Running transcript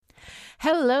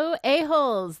Hello,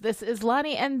 a-holes. This is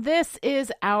Lonnie, and this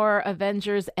is our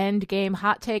Avengers Endgame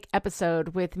Hot Take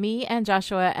episode with me and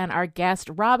Joshua and our guest,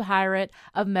 Rob Hyrett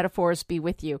of Metaphors Be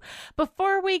With You.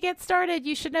 Before we get started,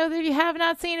 you should know that if you have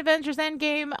not seen Avengers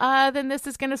Endgame, then this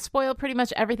is going to spoil pretty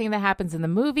much everything that happens in the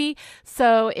movie.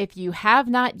 So if you have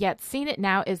not yet seen it,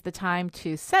 now is the time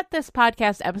to set this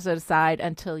podcast episode aside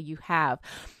until you have.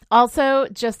 Also,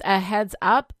 just a heads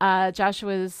up,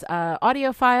 Joshua's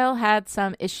audio file had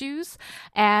some issues,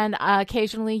 and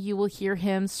occasionally you will hear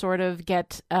him sort of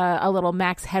get a little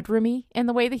Max Headroomy in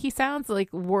the way that he sounds,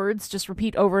 like words just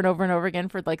repeat over and over and over again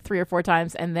for like 3 or 4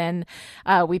 times, and then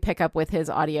we pick up with his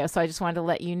audio. So I just wanted to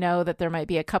let you know that there might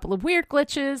be a couple of weird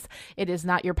glitches. It is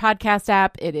not your podcast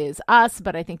app, it is us,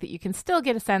 but I think that you can still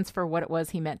get a sense for what it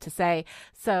was he meant to say.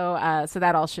 So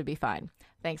that all should be fine.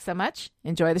 Thanks so much.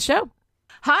 Enjoy the show.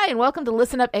 Hi, and welcome to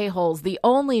Listen Up A-Holes, the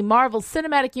only Marvel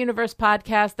Cinematic Universe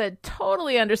podcast that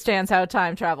totally understands how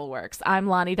time travel works. I'm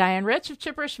Lonnie Diane Rich of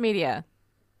Chipperish Media.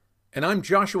 And I'm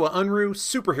Joshua Unruh,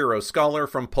 superhero scholar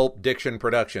from Pulp Diction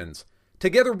Productions.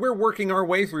 Together, we're working our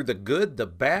way through the good, the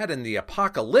bad, and the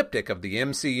apocalyptic of the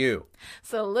MCU.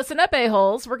 So listen up,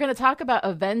 A-Holes. We're going to talk about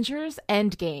Avengers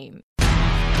Endgame.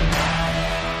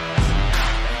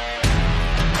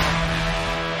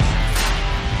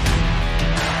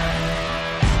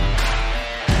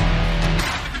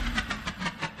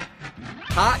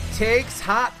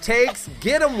 Hot takes,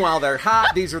 get them while they're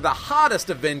hot. These are the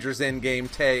hottest Avengers Endgame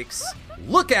takes.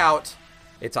 Look out,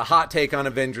 it's a hot take on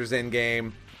Avengers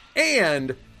Endgame.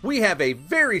 And we have a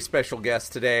very special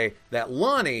guest today that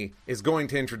Lonnie is going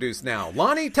to introduce now.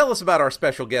 Lonnie, tell us about our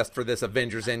special guest for this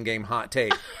Avengers Endgame hot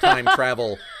take. Time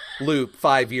travel loop,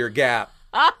 5-year gap.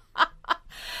 All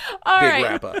Big right.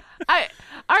 wrap up.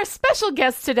 Our special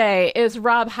guest today is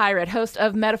Rob Hyrett, host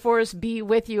of Metaphors Be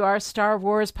With You, our Star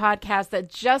Wars podcast that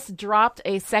just dropped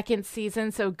a second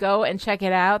season, so go and check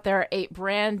it out. There are 8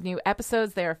 brand new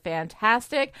episodes. They are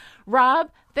fantastic.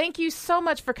 Rob, thank you so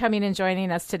much for coming and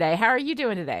joining us today. How are you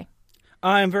doing today?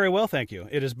 I'm very well, thank you.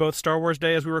 It is both Star Wars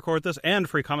Day as we record this and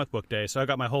Free Comic Book Day, so I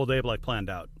got my whole day planned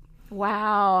out.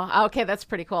 Wow. Okay, that's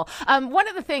pretty cool. One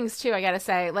of the things, too, I got to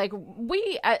say, like,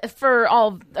 we, for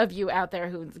all of you out there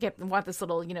who want this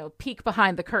little, peek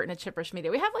behind the curtain at Chipperish Media,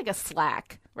 we have, like, a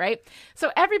Slack, right? So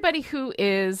everybody who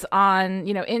is on,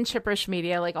 in Chipperish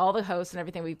Media, like all the hosts and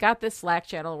everything, we've got this Slack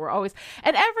channel. We're always,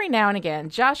 and every now and again,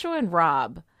 Joshua and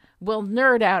Rob will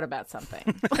nerd out about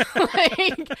something.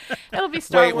 Like, it'll be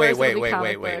Star Wars.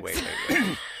 Wait.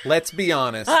 Let's be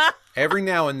honest. Every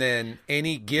now and then,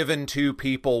 any given 2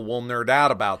 people will nerd out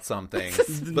about something.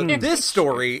 But this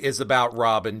story is about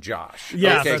Rob and Josh.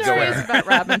 Yeah, this story is about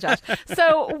Rob and Josh.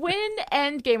 So when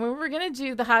we were going to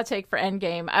do the hot take for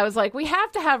Endgame, I was like, we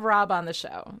have to have Rob on the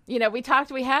show.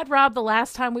 We had Rob the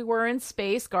last time we were in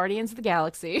space, Guardians of the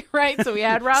Galaxy, right? So we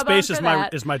had Rob space on for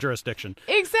that. Is my jurisdiction.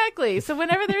 Exactly. So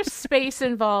whenever there's space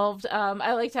involved,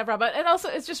 I like to have Rob on. And also,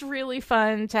 it's just really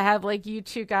fun to have, like, you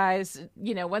two guys,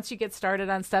 once you get started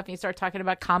on stuff and you start talking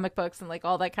about comic books and, like,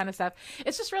 all that kind of stuff,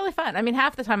 it's just really fun. I mean,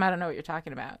 half the time I don't know what you're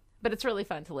talking about, but it's really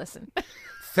fun to listen.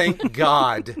 Thank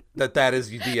God that is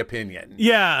the opinion.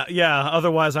 Yeah.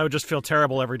 Otherwise, I would just feel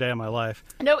terrible every day of my life.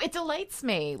 No, it delights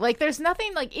me. Like, there's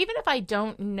nothing, like, even if I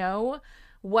don't know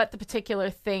what the particular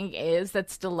thing is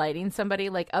that's delighting somebody,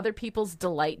 like, other people's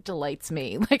delights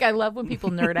me. Like, I love when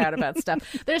people nerd out about stuff.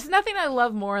 There's nothing I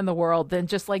love more in the world than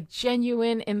just, like,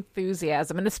 genuine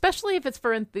enthusiasm, and especially if it's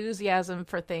for enthusiasm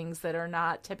for things that are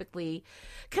not typically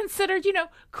considered,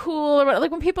 cool, or like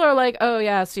when people are like, oh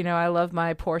yes, I love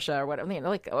my Porsche or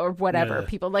whatever, or whatever. Yeah.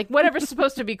 People like whatever's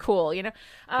supposed to be cool, yeah.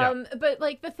 But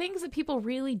like the things that people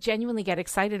really genuinely get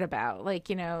excited about, like,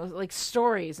 like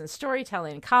stories and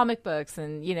storytelling and comic books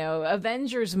and,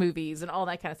 Avengers movies and all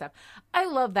that kind of stuff. I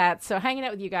love that. So hanging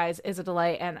out with you guys is a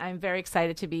delight, and I'm very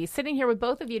excited to be sitting here with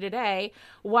both of you today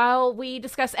while we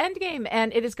discuss Endgame.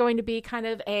 And it is going to be kind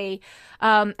of a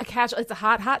casual, it's a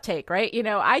hot take, right?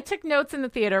 I took notes in the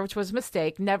theater, which was a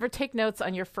mistake. Never take notes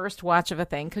on your first watch of a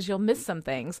thing because you'll miss some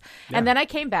things. Yeah. And then I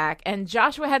came back and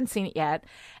Joshua hadn't seen it yet.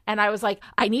 And I was like,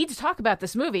 I need to talk about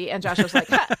this movie. And Joshua was like,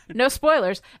 no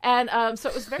spoilers. And so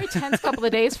it was a very tense couple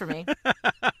of days for me.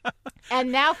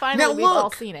 And now finally we've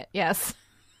all seen it. Yes.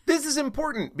 This is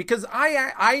important because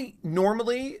I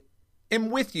normally am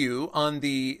with you on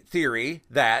the theory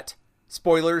that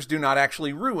spoilers do not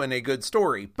actually ruin a good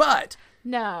story. But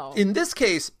no, in this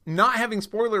case, not having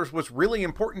spoilers was really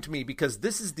important to me because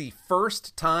this is the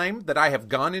first time that I have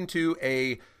gone into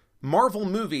a Marvel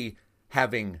movie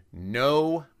having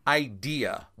no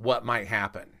idea what might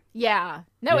happen. Yeah.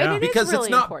 No, yeah. it because is really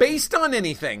it's not important. based on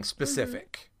anything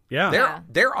specific. Yeah.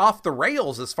 They're off the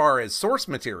rails as far as source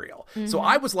material. So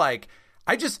I was like,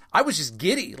 I was just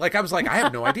giddy. Like, I was like, I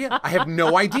have no idea. I have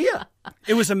no idea.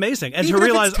 It was amazing. And Even to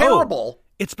if realize, it's terrible.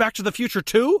 It's Back to the Future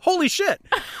 2? Holy shit.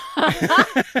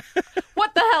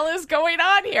 What the hell is going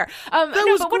on here?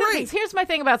 was but one of the great. things, here's my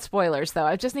thing about spoilers, though.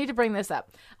 I just need to bring this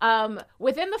up.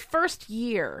 Within the first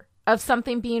year of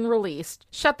something being released,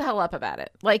 shut the hell up about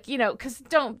it. Like, because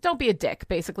don't be a dick,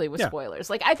 basically, with spoilers.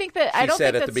 Like, I think that I don't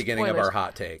said think at the beginning spoilers, of our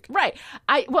hot take. Right.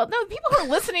 No, people who are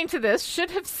listening to this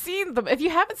should have seen them. If you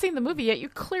haven't seen the movie yet, you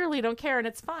clearly don't care, and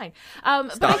it's fine.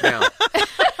 Stop now.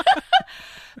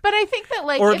 But I think that,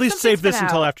 like, Or at if least something's save this been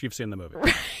until out- after you've seen the movie.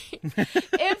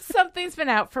 if something's been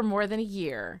out for more than a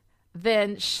year,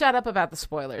 then shut up about the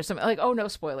spoilers. I'm like, oh, no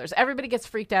spoilers. Everybody gets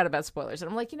freaked out about spoilers.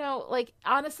 And I'm like,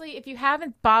 honestly, if you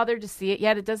haven't bothered to see it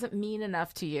yet, it doesn't mean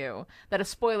enough to you that a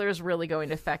spoiler is really going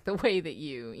to affect the way that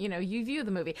you view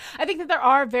the movie. I think that there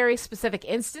are very specific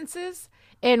instances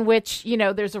in which,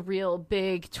 there's a real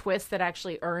big twist that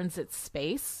actually earns its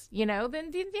space,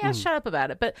 then shut up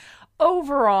about it. But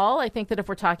overall, I think that if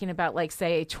we're talking about, like,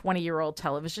 say, a 20-year-old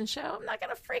television show, I'm not going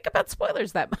to freak about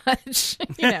spoilers that much,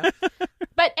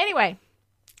 But anyway,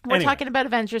 we're talking about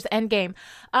Avengers Endgame.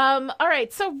 All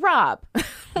right, so Rob,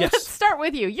 let's start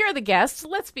with you. You're the guest.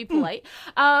 Let's be polite.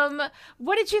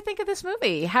 What did you think of this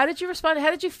movie? How did you respond? How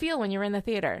did you feel when you were in the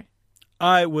theater?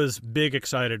 I was big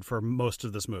excited for most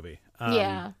of this movie.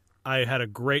 Yeah. I had a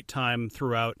great time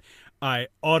throughout. I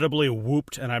audibly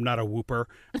whooped, and I'm not a whooper,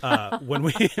 when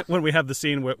we have the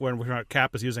scene when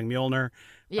Cap is using Mjolnir.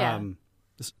 Yeah.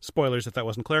 Spoilers if that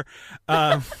wasn't clear.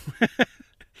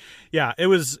 Yeah, it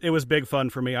was big fun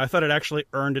for me. I thought it actually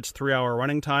earned its 3-hour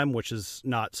running time, which is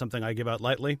not something I give out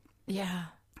lightly. Yeah.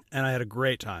 And I had a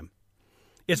great time.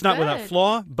 It's not Good. without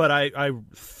flaw, but I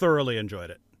thoroughly enjoyed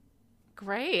it.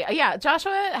 Great. Yeah.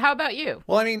 Joshua, how about you?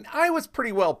 Well, I mean, I was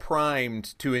pretty well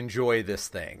primed to enjoy this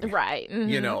thing. Right.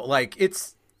 Mhm. Like,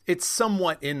 it's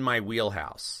somewhat in my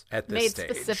wheelhouse at this Made stage.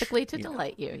 specifically to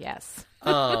delight you. Yes.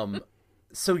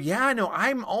 So yeah, no,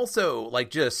 I'm also,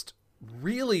 like, just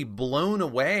really blown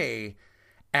away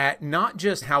at not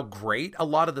just how great a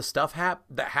lot of the stuff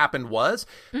that happened was,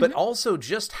 but also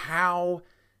just how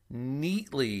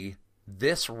neatly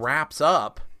this wraps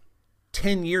up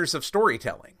 10 years of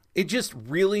storytelling. It just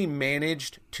really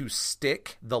managed to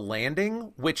stick the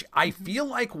landing, which I feel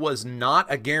like was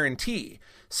not a guarantee.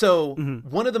 So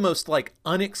one of the most, like,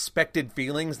 unexpected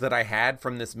feelings that I had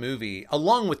from this movie,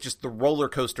 along with just the roller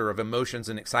coaster of emotions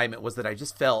and excitement, was that I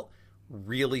just felt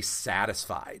really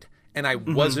satisfied. And I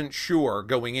wasn't sure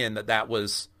going in that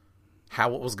was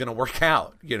how it was going to work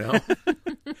out,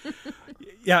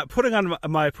 Yeah, putting on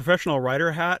my professional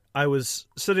writer hat, I was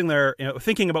sitting there,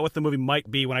 thinking about what the movie might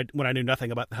be when I knew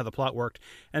nothing about how the plot worked,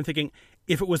 and thinking,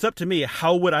 if it was up to me,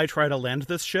 how would I try to land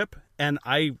this ship? And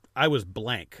I was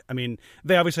blank. I mean,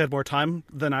 they obviously had more time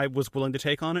than I was willing to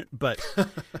take on it, but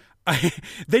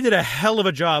they did a hell of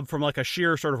a job from, like, a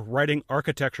sheer sort of writing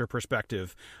architecture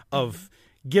perspective of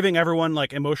giving everyone,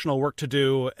 like, emotional work to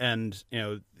do and,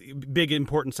 big,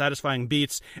 important, satisfying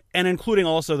beats, and including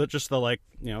also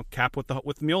Cap with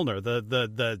Mjolnir,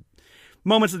 the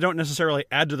moments that don't necessarily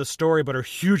add to the story but are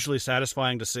hugely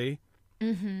satisfying to see.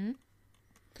 Mm-hmm.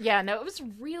 Yeah, no, it was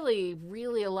really,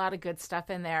 really a lot of good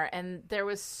stuff in there, and there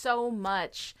was so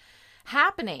much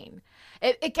happening.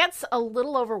 It gets a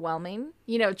little overwhelming,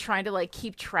 trying to, like,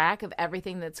 keep track of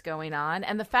everything that's going on,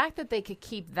 and the fact that they could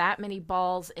keep that many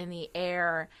balls in the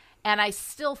air, and I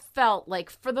still felt like,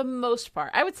 for the most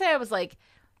part, I would say I was like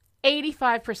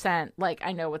 85% like,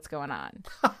 I know what's going on.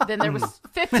 Then there was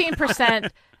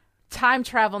 15% time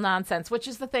travel nonsense, which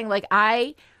is the thing. Like,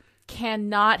 I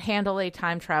cannot handle a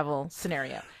time travel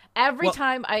scenario. Every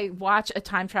time I watch a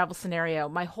time travel scenario,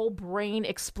 my whole brain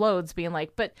explodes being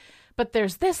like, but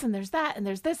there's this and there's that and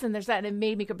there's this and there's that, and it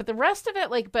made me go. But the rest of it,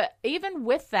 like, but even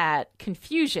with that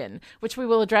confusion, which we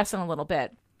will address in a little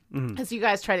bit, because you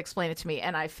guys try to explain it to me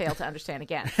and I fail to understand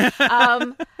again.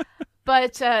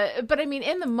 But I mean,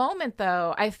 in the moment,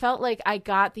 though, I felt like I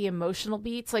got the emotional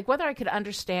beats. Like, whether I could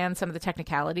understand some of the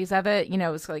technicalities of it,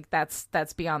 it's like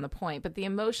that's beyond the point. But the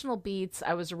emotional beats,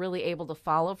 I was really able to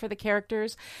follow for the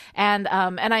characters, and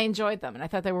I enjoyed them, and I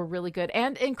thought they were really good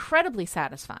and incredibly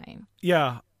satisfying.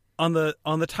 Yeah. On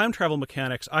the time travel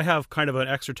mechanics, I have kind of an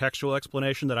extra textual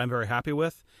explanation that I'm very happy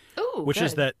with, which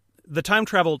is that the time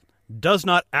travel does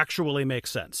not actually make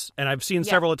sense. And I've seen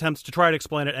several attempts to try to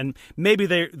explain it, and maybe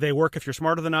they work if you're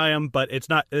smarter than I am, but it's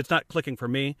not clicking for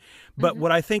me. But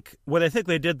what I think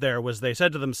they did there was they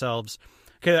said to themselves,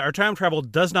 okay, our time travel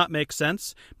does not make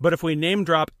sense, but if we name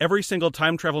drop every single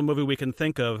time travel movie we can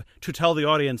think of to tell the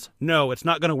audience, no, it's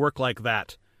not going to work like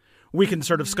that, we can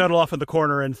sort of scuttle off in the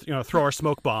corner and throw our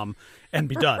smoke bomb and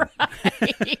be done.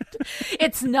 Right.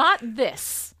 It's not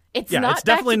this. It's it's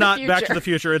definitely not Back to the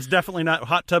Future. It's definitely not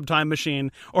Hot Tub Time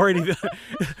Machine or any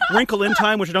Wrinkle in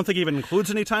Time, which I don't think even includes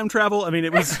any time travel. I mean,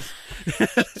 it was.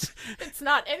 It's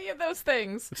not any of those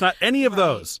things. It's not any of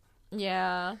those.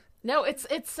 Yeah. No, it's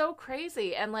so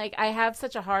crazy, and like I have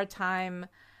such a hard time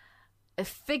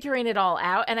figuring it all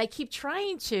out, and I keep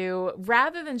trying to,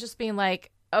 rather than just being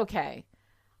like, okay,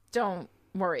 don't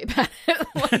worry about it.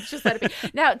 Like, just let it be.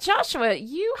 Now, Joshua,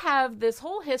 you have this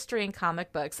whole history in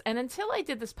comic books, and until I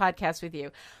did this podcast with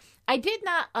you, I did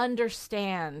not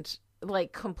understand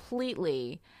like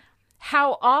completely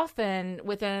how often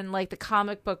within like the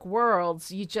comic book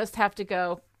worlds you just have to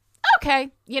go,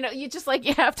 okay, you just like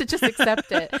you have to just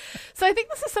accept it. So I think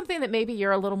this is something that maybe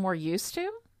you're a little more used to.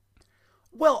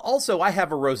 Well, also, I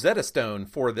have a Rosetta Stone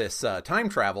for this time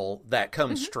travel that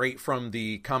comes straight from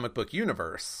the comic book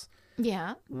universe.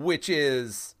 Yeah. Which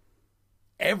is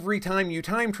every time you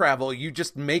time travel, you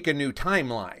just make a new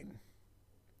timeline.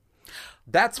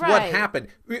 That's what happened.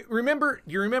 You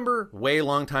remember way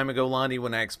long time ago, Lonnie,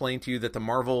 when I explained to you that the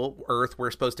Marvel Earth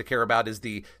we're supposed to care about is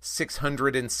the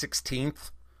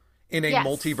 616th in a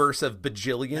multiverse of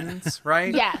bajillions,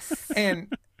 right? Yes.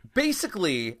 And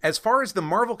basically, as far as the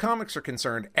Marvel comics are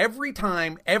concerned, every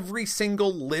time every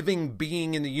single living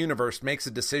being in the universe makes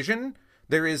a decision,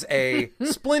 there is a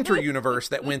splinter universe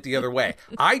that went the other way.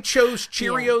 I chose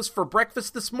Cheerios for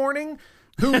breakfast this morning.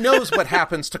 Who knows what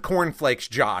happens to cornflakes,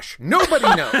 Josh?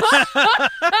 Nobody knows.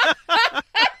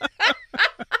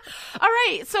 All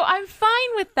right, so I'm fine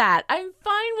with that. I'm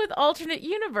fine with alternate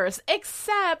universe,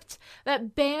 except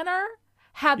that Banner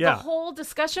had the whole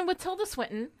discussion with Tilda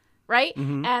Swinton, right?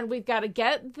 Mm-hmm. And we've got to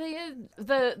get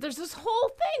there's this whole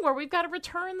thing where we've got to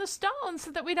return the stone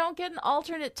so that we don't get an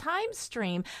alternate time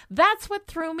stream. That's what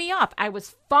threw me off. I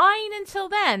was fine until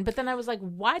then, but then I was like,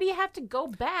 why do you have to go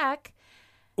back?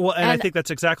 Well, and I think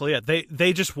that's exactly it.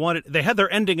 They just they had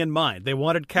their ending in mind. They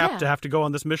wanted Cap to have to go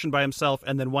on this mission by himself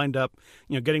and then wind up,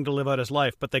 getting to live out his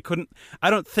life. But they couldn't. I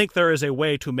don't think there is a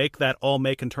way to make that all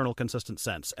make internal consistent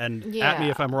sense. And at me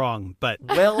if I'm wrong. But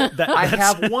I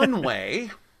have one way.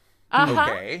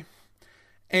 Okay.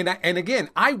 And again,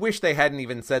 I wish they hadn't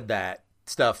even said that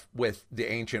stuff with the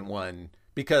Ancient One,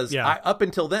 because up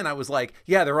until then I was like,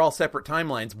 they're all separate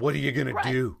timelines. What are you going to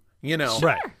do? Sure.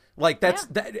 Right. Like that's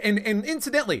that, and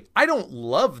incidentally, I don't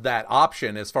love that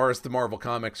option as far as the Marvel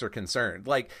comics are concerned.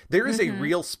 Like there is a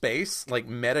real space, like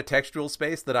metatextual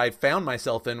space, that I found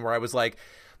myself in where I was like,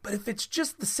 but if it's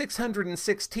just the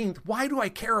 616th, why do I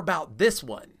care about this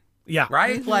one? Yeah.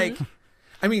 Right? Mm-hmm. Like,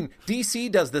 I mean,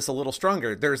 DC does this a little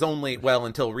stronger. There's only,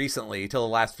 until recently, till the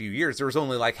last few years, there was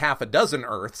only like half a dozen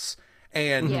Earths.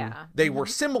 And they were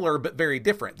similar but very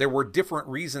different. There were different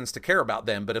reasons to care about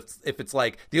them. But if it's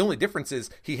like the only difference is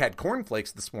he had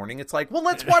cornflakes this morning, it's like, well,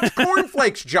 let's watch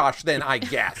cornflakes, Josh, then, I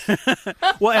guess.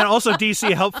 Well, and also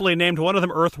DC helpfully named one of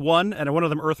them Earth 1 and one of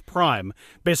them Earth Prime,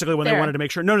 basically when they wanted to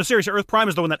make sure. No, seriously, Earth Prime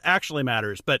is the one that actually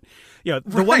matters. But the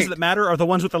ones that matter are the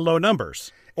ones with the low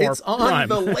numbers. Or it's on Prime.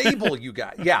 the label you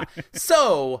got. Yeah.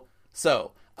 So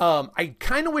I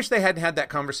kind of wish they hadn't had that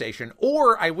conversation,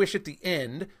 or I wish at the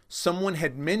end someone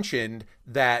had mentioned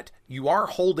that you are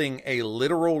holding a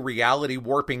literal reality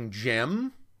warping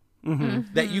gem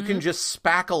that you can just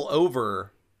spackle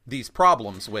over these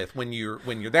problems with when you're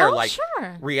there. Oh, like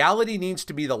sure. Reality needs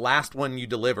to be the last one you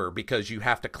deliver because you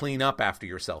have to clean up after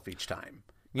yourself each time.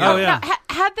 Oh, yeah. Now,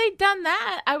 had they done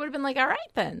that, I would have been like, all right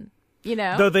then.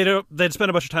 Though they'd spend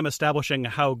a bunch of time establishing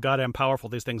how goddamn powerful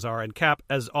these things are. And Cap,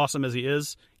 as awesome as he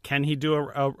is, can he do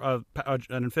an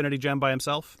Infinity Gem by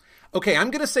himself? Okay, I'm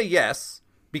going to say yes,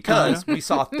 because we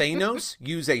saw Thanos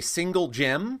use a single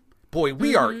gem. Boy,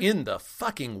 we are in the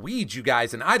fucking weeds, you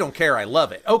guys, and I don't care. I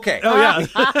love it. Okay. Oh,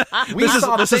 yeah.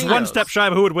 This is one step shy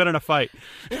of who would win in a fight.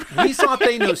 We saw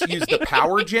Thanos use the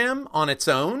power gem on its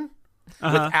own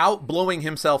without blowing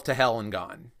himself to hell and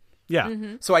gone.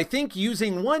 Yeah. So I think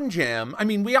using one gem, I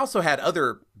mean, we also had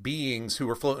other beings who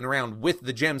were floating around with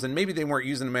the gems, and maybe they weren't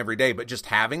using them every day, but just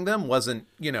having them wasn't,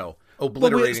 obliterating.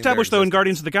 Well, we established, though, in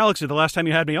Guardians of the Galaxy, the last time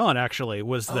you had me on, actually,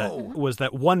 was that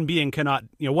one being cannot,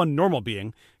 one normal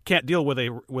being can't deal with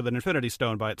an Infinity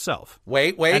Stone by itself.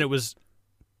 Wait. And it was...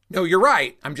 No, you're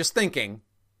right. I'm just thinking.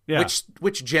 Yeah.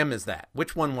 Which gem is that?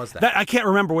 Which one was that? I can't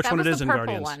remember which one it is in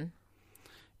Guardians. Guardians.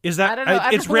 Is that I don't know.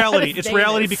 I it's don't know what reality? his It's name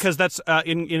reality is. because that's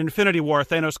in Infinity War.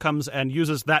 Thanos comes and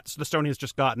uses that the stone he's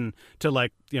just gotten to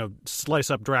slice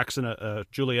up Drax and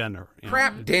Julian. Or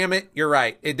Crap, damn it! You're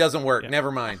right. It doesn't work.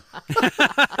 Never mind.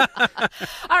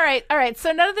 All right.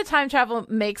 So none of the time travel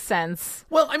makes sense.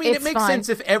 Well, I mean, it It's makes fine. sense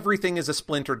if everything is a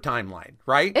splintered timeline,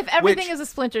 right? If everything is a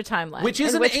splinter timeline, which is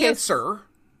in an which case- answer.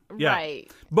 Yeah. right?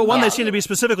 But one Yeah. they seem to be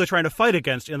specifically trying to fight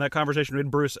against in that conversation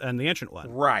with Bruce and the Ancient One.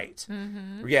 Right.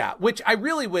 Mm-hmm. Yeah, which I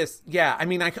really wish, I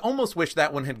mean, I almost wish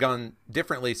that one had gone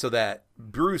differently so that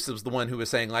Bruce was the one who was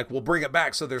saying, like, we'll bring it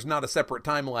back so there's not a separate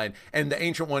timeline. And the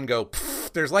Ancient One go,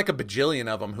 there's like a bajillion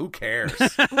of them. Who cares?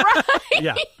 Right.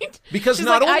 Yeah. Because She's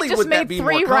not like, only I just would that made be 3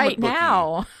 more comic right booky,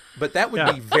 now. but that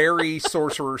would be very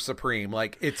Sorcerer Supreme.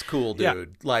 Like, it's cool, dude.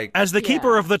 Yeah. Like, As the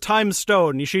keeper Yeah. of the Time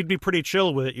Stone, she'd be pretty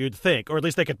chill with it, you'd think. Or at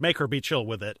least they could make her be chill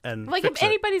with it. And Like, fix if it.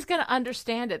 anybody's going to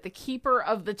understand it, the keeper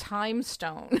of the time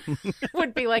stone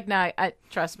would be like, nah,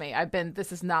 trust me,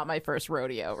 this is not my first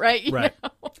rodeo, right? You Right. know?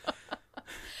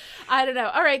 I don't know.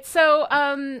 All right, so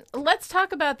let's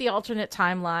talk about the alternate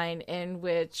timeline in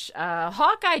which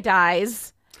Hawkeye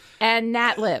dies and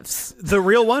Nat lives. The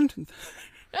real one?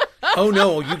 oh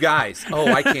no, you guys. Oh,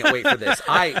 I can't wait for this.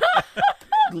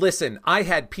 Listen, I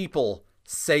had people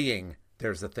saying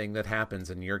there's a thing that happens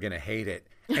and you're going to hate it.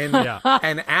 And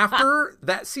and after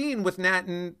that scene with Nat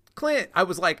and Clint, I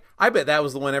was like, I bet that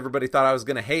was the one everybody thought I was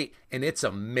going to hate, and it's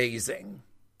amazing.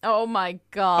 Oh, my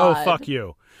God. Oh, fuck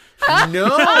you.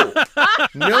 No.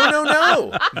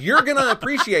 No. You're going to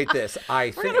appreciate this, I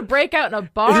We're think. going to break out in a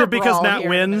bar Is it because brawl Nat here in a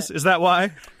wins? minute. Is that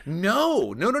why?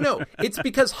 No. It's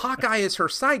because Hawkeye is her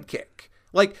sidekick.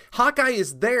 Like, Hawkeye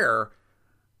is there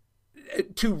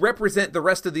to represent the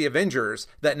rest of the Avengers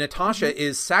that Natasha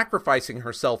is sacrificing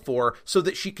herself for so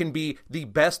that she can be the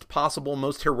best possible,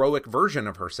 most heroic version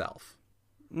of herself.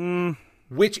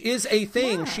 Which is a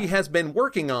thing she has been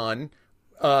working on,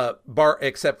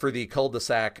 except for the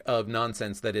cul-de-sac of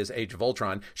nonsense that is Age of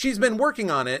Ultron. She's been working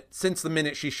on it since the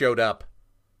minute she showed up.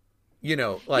 You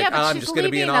know, like, Yeah, but I'm she's just going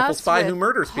to be an leaving awful us spy who with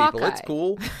murders people. It's Hawkeye.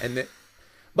 cool.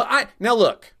 Now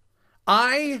look,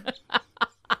 I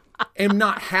am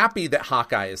not happy that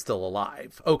Hawkeye is still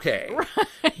alive. Okay.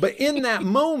 Right. But in that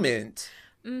moment,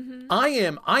 I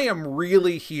am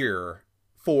really here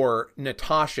for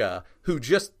Natasha, who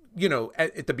just,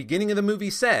 at the beginning of the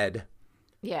movie said,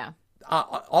 Yeah.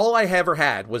 all I ever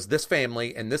had was this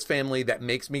family and this family that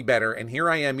makes me better. And here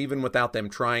I am, even without them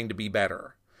trying to be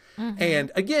better. Mm-hmm.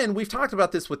 And again, we've talked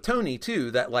about this with Tony too,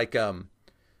 that like,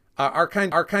 our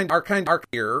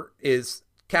here is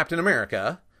Captain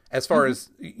America as far as,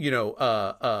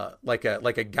 like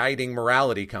a guiding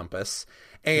morality compass.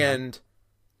 And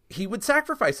he would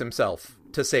sacrifice himself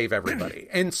to save everybody.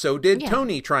 And so did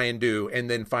Tony try and do, and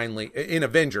then finally in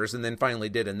Avengers, and then finally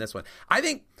did in this one. I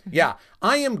think,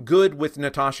 I am good with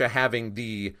Natasha having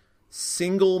the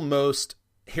single most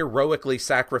heroically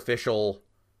sacrificial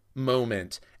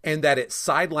moment, and that it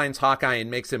sidelines Hawkeye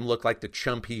and makes him look like the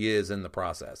chump he is in the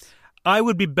process. I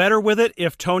would be better with it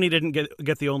if Tony didn't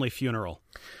get the only funeral.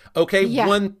 Okay, Yeah.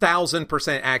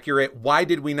 1,000% accurate. Why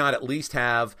did we not at least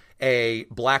have a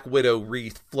Black Widow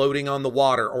wreath floating on the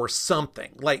water or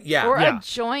something? Like, Or Yeah. a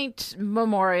joint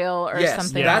memorial or yes,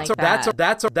 something that's like that.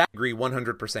 that. I agree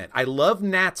 100%. I love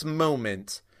Nat's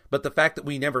moment, but the fact that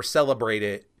we never celebrate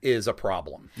it is a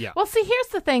problem. Yeah. Well, see, here's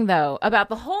the thing, though, about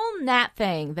the whole Nat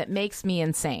thing that makes me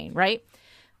insane, right?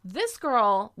 This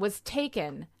girl was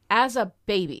taken as a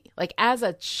baby, like as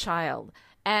a child,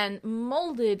 and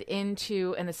molded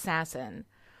into an assassin,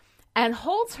 and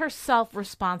holds herself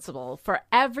responsible for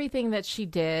everything that she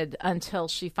did until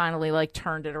she finally, like,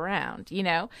 turned it around,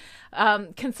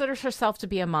 considers herself to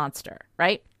be a monster,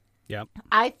 right? Yeah.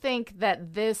 I think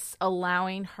that this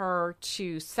allowing her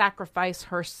to sacrifice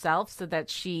herself so that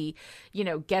she,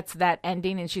 gets that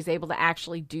ending and she's able to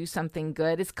actually do something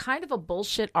good is kind of a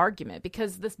bullshit argument,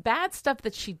 because this bad stuff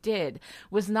that she did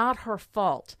was not her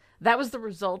fault. That was the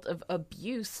result of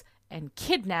abuse and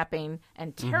kidnapping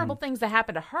and terrible things that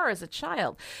happened to her as a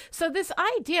child. So this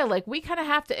idea, like, we kind of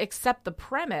have to accept the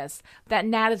premise that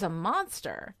Nat is a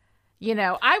monster.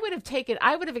 I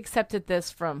would have accepted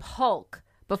this from Hulk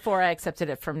before I accepted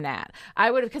it from Nat. I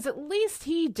would have, because at least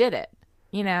he did it,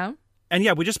 And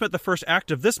yeah, we just spent the first act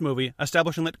of this movie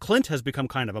establishing that Clint has become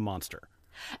kind of a monster.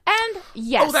 And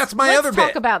yes, Oh, that's my let's other talk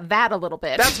bit. about that a little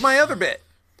bit. That's my other bit.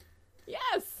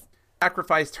 Yes.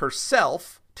 Sacrificed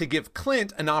herself to give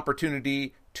Clint an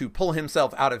opportunity to pull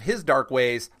himself out of his dark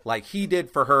ways, like he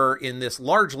did for her in this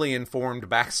largely informed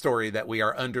backstory that we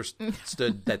are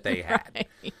understood that they had.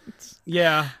 Right.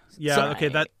 Yeah. So- Okay.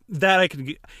 That I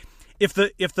could. If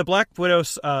the Black Widow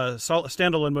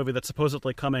standalone movie that's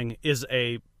supposedly coming is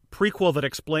a prequel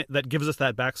that gives us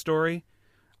that backstory,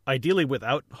 ideally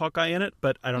without Hawkeye in it,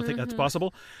 but I don't think that's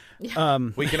possible. We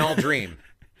can all dream.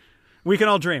 We can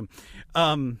all dream.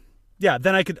 Then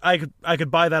I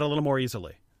could buy that a little more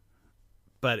easily.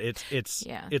 But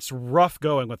it's rough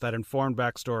going with that informed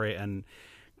backstory, and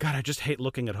God, I just hate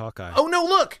looking at Hawkeye. Oh no,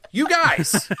 look, you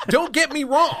guys, don't get me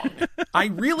wrong. I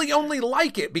really only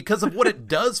like it because of what it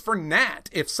does for Nat.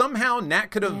 If somehow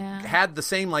Nat could have had the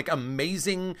same like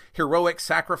amazing heroic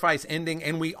sacrifice ending,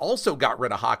 and we also got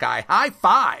rid of Hawkeye, high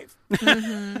five.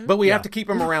 But we have to keep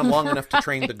him around long enough to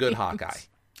train the good Hawkeye.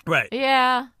 Right.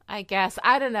 Yeah, I guess.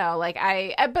 I don't know. But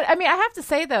I mean, I have to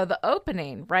say though, the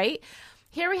opening, right?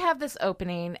 Here we have this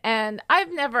opening, and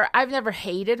I've never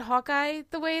hated Hawkeye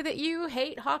the way that you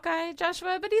hate Hawkeye,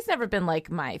 Joshua, but he's never been like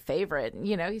my favorite.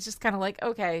 You know, he's just kind of like,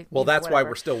 okay. Well, that's why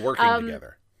we're still working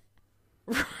together.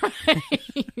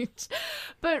 Right.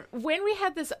 But when we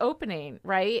had this opening,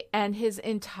 right, and his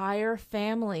entire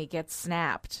family gets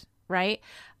snapped, right?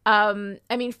 I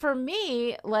mean, for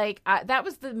me, like that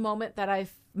was the moment that I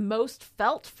most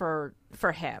felt for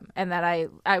him, and that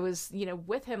I was, you know,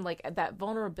 with him, like that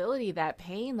vulnerability, that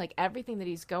pain, like everything that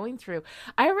he's going through.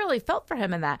 I really felt for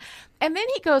him in that. And then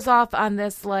he goes off on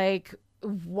this like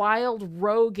wild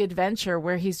rogue adventure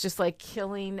where he's just like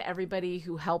killing everybody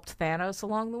who helped Thanos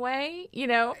along the way, you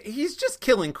know? He's just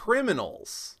killing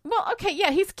criminals. Well, okay,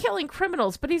 yeah, he's killing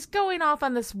criminals, but he's going off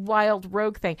on this wild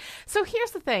rogue thing. So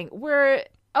here's the thing. We're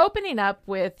opening up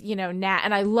with, you know, Nat,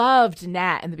 and I loved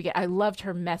Nat in the beginning. I loved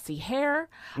her messy hair.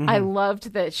 I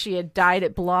loved that she had dyed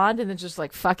it blonde and then just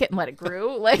like fuck it and let it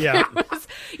grow. Like it was,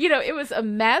 you know, it was a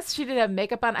mess. She didn't have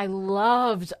makeup on. I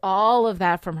loved all of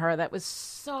that from her. That was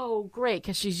so great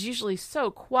because she's usually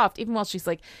so coiffed, even while she's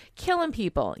like killing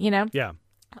people, you know? Yeah.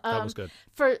 That was good.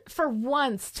 For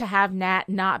once to have Nat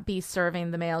not be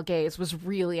serving the male gaze was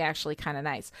really actually kind of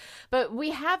nice. But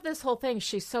we have this whole thing.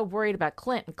 She's so worried about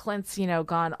Clint, and Clint's, you know,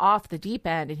 gone off the deep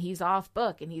end, and he's off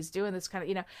book, and he's doing this kind of,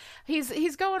 you know,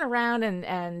 he's going around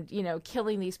and you know,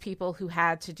 killing these people who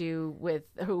helped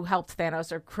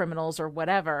Thanos or criminals or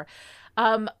whatever.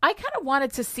 I kind of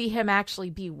wanted to see him actually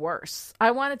be worse.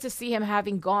 I wanted to see him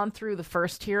having gone through the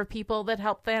first tier of people that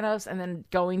helped Thanos and then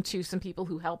going to some people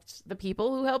who helped the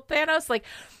people who helped Thanos. Like,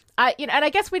 and I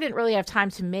guess we didn't really have time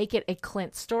to make it a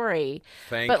Clint story.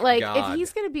 But like, God. if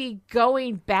he's going to be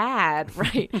going bad,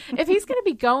 right? If he's going to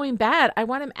be going bad, I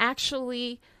want him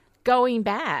actually going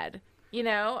bad, you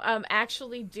know,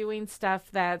 actually doing stuff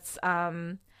that's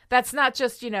not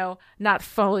just, you know, not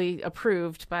fully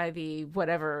approved by the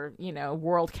whatever, you know,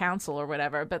 World Council or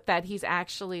whatever, but that he's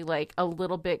actually like a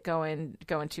little bit going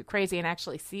too crazy, and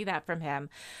actually see that from him.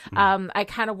 I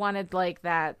kind of wanted like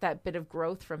that bit of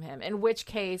growth from him, in which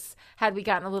case, had we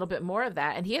gotten a little bit more of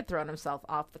that and he had thrown himself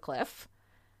off the cliff.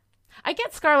 I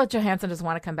get Scarlett Johansson doesn't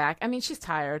want to come back. I mean, she's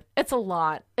tired. It's a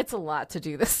lot. It's a lot to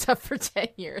do this stuff for 10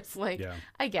 years. Like,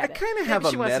 I get it. I kind of have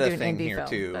a meta thing here,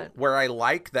 too, where I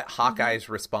like that Hawkeye's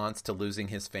response to losing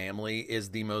his family is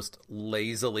the most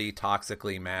lazily,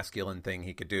 toxically masculine thing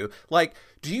he could do. Like,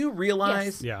 do you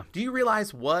realize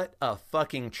what a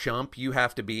fucking chump you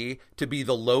have to be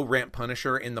the low-rent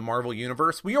Punisher in the Marvel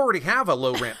Universe? We already have a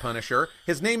low-rent Punisher.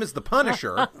 His name is the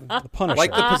Punisher. The Punisher.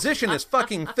 Like, the position is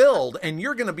fucking filled, and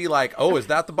you're going to be like, oh, is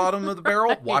that the bottom of the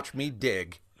barrel? Watch me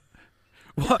dig.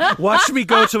 Watch me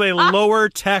go to a lower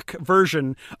tech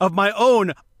version of my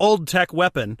own old tech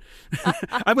weapon.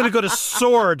 I'm going to go to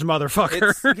sword,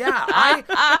 motherfucker.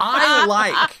 I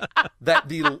like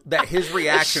that his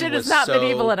reaction shit was has not so been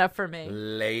evil enough for me.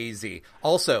 Lazy.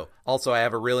 Also, I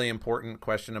have a really important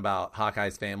question about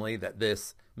Hawkeye's family that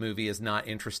this movie is not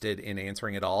interested in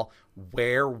answering at all.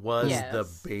 Where was the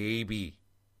baby?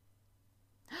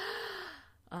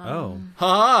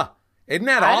 Huh? Isn't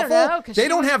that awful? Don't know, they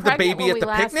don't have the baby at the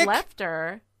picnic. Left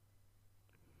her.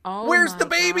 Oh, where's the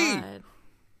baby? God.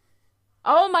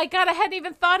 Oh my God! I hadn't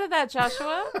even thought of that,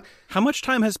 Joshua. How much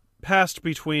time has passed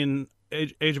between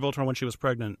Age of Ultron when she was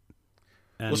pregnant?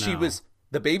 And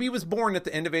the baby was born at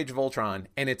the end of Age of Ultron,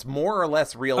 and it's more or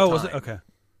less real time. Oh, was it? Okay.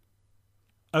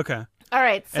 All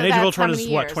right. So and Age of Ultron is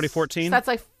years? what, 2014? So that's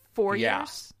like 4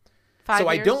 years. 5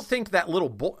 so years? I don't think that little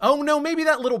boy. Oh no, maybe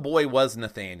that little boy was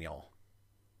Nathaniel.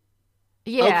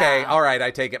 Yeah. Okay. All right.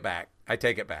 I take it back.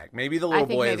 Maybe the little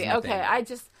boy is Nathaniel. Okay.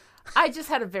 I just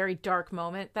had a very dark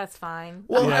moment. That's fine.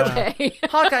 Well, okay.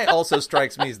 Hawkeye also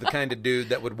strikes me as the kind of dude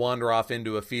that would wander off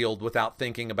into a field without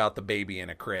thinking about the baby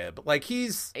in a crib. Like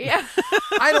he's. Yeah.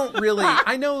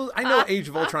 I know Age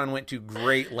of Ultron went to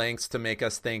great lengths to make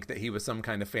us think that he was some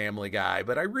kind of family guy,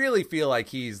 but I really feel like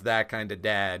he's that kind of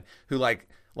dad who like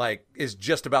is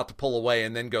just about to pull away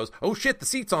and then goes, "Oh shit, the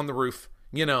seat's on the roof,"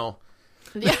 you know.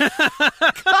 Yeah.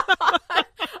 God.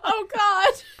 Oh,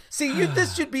 God. See,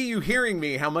 this should be you hearing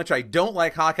me how much I don't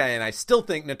like Hawkeye, and I still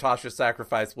think Natasha's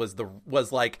sacrifice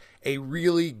was like a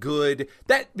really good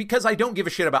because I don't give a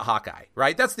shit about Hawkeye,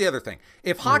 right? That's the other thing.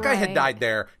 If Hawkeye had died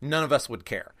there, none of us would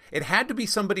care. It had to be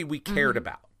somebody we cared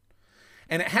about,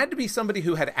 and it had to be somebody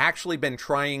who had actually been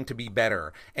trying to be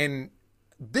better. And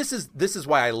this is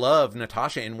why I love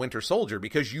Natasha in Winter Soldier,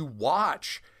 because you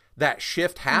watch that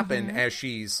shift happen as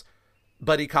she's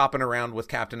buddy copping around with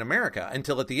Captain America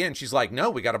until at the end she's like,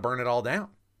 no, we got to burn it all down,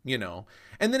 you know?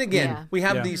 And then again, we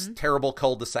have these terrible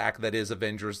cul-de-sac that is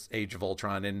Avengers Age of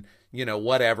Ultron, and, you know,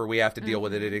 whatever, we have to deal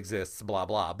with it. It exists, blah,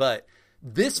 blah. But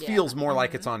this feels more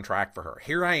like it's on track for her.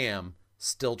 Here I am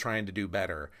still trying to do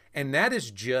better. And that is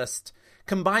just,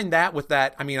 combine that with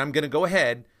that. I mean, I'm going to go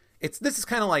ahead. This is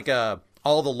kind of like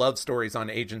all the love stories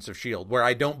on Agents of S.H.I.E.L.D., where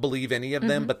I don't believe any of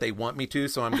them, but they want me to,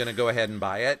 so I'm going to go ahead and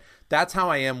buy it. That's how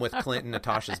I am with Clint and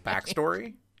Natasha's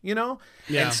backstory, you know?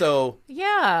 Yeah. And so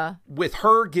with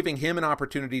her giving him an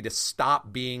opportunity to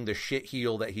stop being the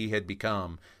shitheel that he had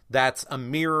become, that's a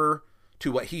mirror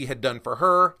to what he had done for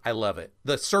her. I love it.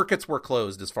 The circuits were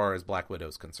closed as far as Black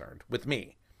Widow's concerned, with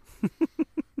me.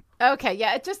 Okay,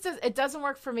 yeah, it doesn't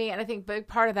work for me, and I think big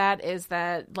part of that is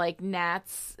that, like,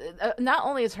 Nat's not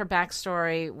only is her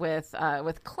backstory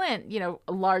with Clint, you know,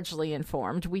 largely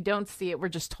informed. We don't see it; we're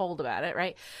just told about it,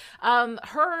 right?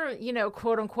 Her, you know,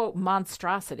 quote unquote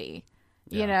monstrosity,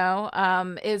 you know,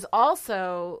 is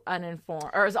also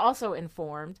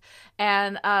informed,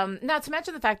 and not to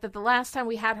mention the fact that the last time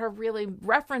we had her really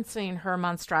referencing her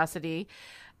monstrosity,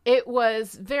 it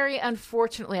was very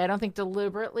unfortunately, I don't think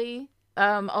deliberately,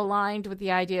 aligned with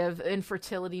the idea of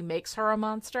infertility makes her a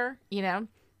monster, you know?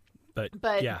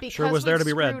 But yeah, because sure was there to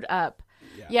be read.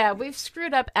 We've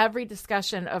screwed up every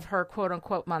discussion of her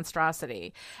quote-unquote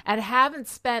monstrosity and haven't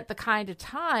spent the kind of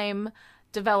time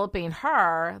developing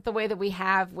her the way that we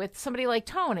have with somebody like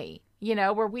Tony, you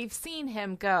know, where we've seen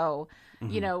him go,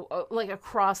 you know, like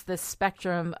across this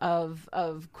spectrum of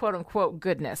quote-unquote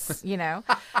goodness, you know?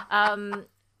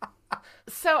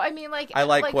 So, I mean, like... I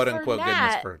like quote-unquote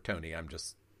goodness for Tony. Yeah,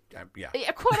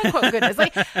 quote-unquoute goodness.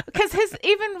 Like, because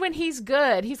even when he's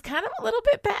good, he's kind of a little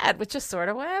bit bad, which is sort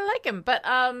of why I like him. But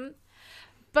I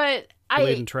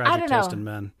believe in tragic I don't know. taste in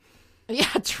men. Yeah,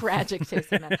 tragic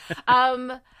taste in men.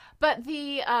 But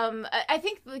I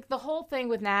think like the whole thing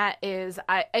with Nat is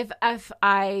if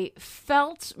I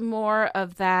felt more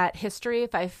of that history,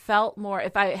 if I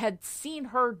had seen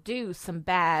her do some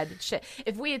bad shit,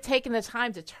 if we had taken the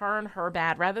time to turn her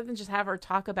bad rather than just have her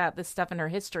talk about this stuff in her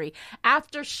history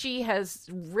after she has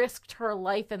risked her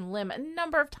life and limb a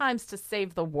number of times to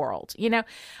save the world, you know,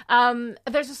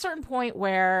 there's a certain point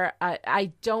where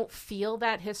I don't feel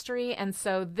that history, and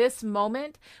so this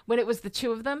moment when it was the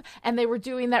two of them and they were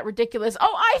doing that ridiculous,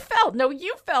 oh, I fell, no,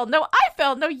 you fell, no, I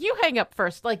fell, no, you hang up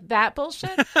first, like that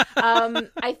bullshit.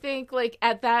 I think like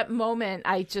at that moment,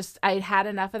 I had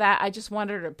enough of that. I just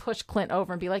wanted her to push Clint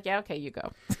over and be like, yeah, okay, you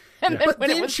go. And but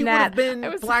then she would have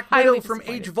been Black Widow from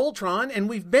Age of Ultron, and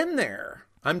we've been there.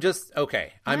 I'm just,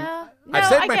 okay. I've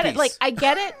said my piece. Like, I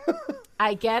get it.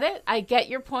 I get it. I get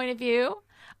your point of view.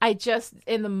 I just,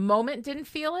 in the moment, didn't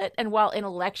feel it. And while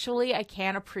intellectually I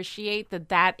can appreciate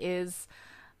that is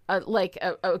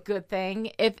a good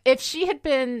thing, if she had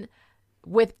been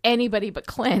with anybody but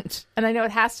Clint, and I know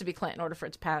it has to be Clint in order for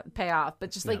it to pay off,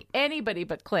 but just like anybody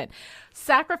but Clint,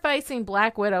 sacrificing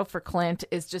Black Widow for Clint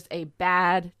is just a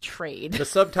bad trade. The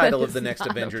subtitle of the next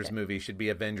Avengers movie should be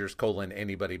Avengers: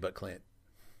 anybody but Clint.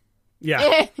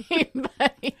 Yeah.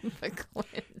 Anybody but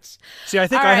Clint. See, I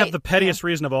think I have the pettiest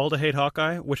reason of all to hate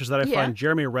Hawkeye, which is that I find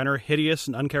Jeremy Renner hideous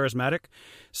and uncharismatic.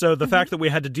 So the fact that we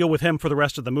had to deal with him for the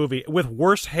rest of the movie with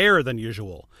worse hair than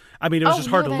usual. I mean, it was just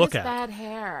hard to look at. Bad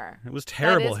hair. It was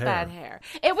terrible hair. Bad hair.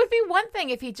 It would be one thing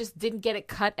if he just didn't get it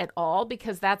cut at all,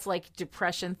 because that's like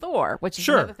Depression Thor, which is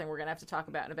another thing we're going to have to talk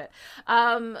about in a bit.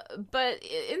 But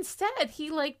instead, he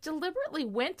like deliberately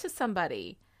went to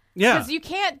somebody. Yeah. Because you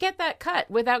can't get that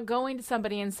cut without going to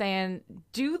somebody and saying,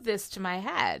 do this to my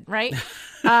head, right?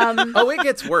 Oh, it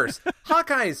gets worse.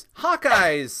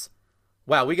 Hawkeye's.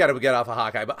 Wow, we got to get off of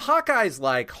Hawkeye. But Hawkeye's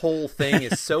like whole thing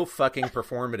is so fucking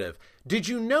performative. Did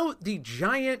you note the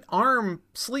giant arm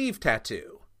sleeve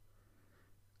tattoo?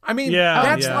 I mean,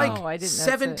 that's like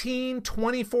 17,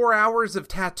 24 hours of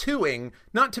tattooing,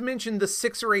 not to mention the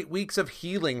 6 or 8 weeks of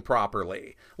healing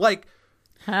properly. Like...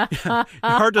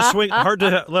 hard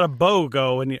to let a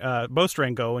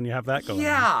bowstring go when you have that going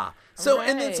on. So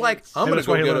and it's like, I'm gonna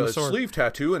go get a sleeve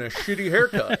tattoo and a shitty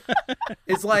haircut.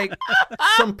 It's like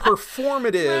some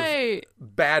performative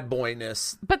bad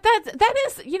boyness. But that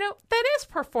is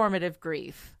performative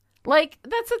grief. Like,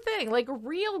 that's the thing. Like,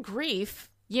 real grief,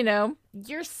 you know,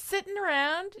 you're sitting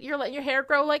around, you're letting your hair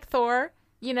grow like Thor.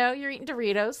 You know, you're eating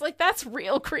Doritos. Like, that's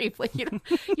real grief. Like, you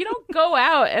don't go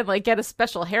out and, like, get a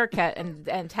special haircut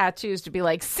and tattoos to be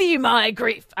like, see my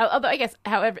grief. Although, I guess,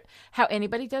 however, how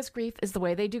anybody does grief is the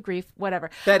way they do grief,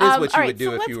 whatever. That is what you all would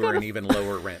do if you were an even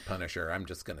lower rent Punisher, I'm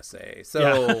just going to say.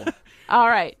 So, all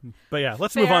right. But yeah,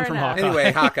 let's Fair move on from enough. Hawkeye.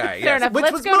 anyway, Hawkeye, yes. enough. Which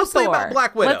Let's was go to mostly Thor. about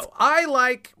Black Widow.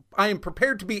 I am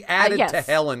prepared to be added yes. to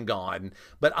Hell and Gone,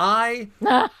 but I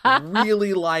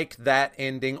really like that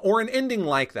ending, or an ending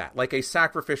like that, like a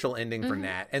sacrificial ending for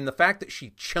Nat. And the fact that she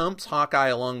chumps Hawkeye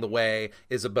along the way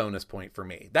is a bonus point for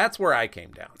me. That's where I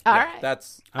came down. All right.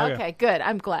 That's Okay, good.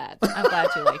 I'm glad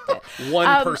you liked it.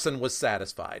 one person was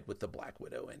satisfied with the Black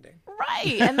Widow ending.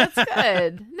 Right, and that's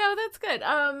good. No, that's good.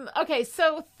 Okay,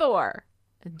 so Thor.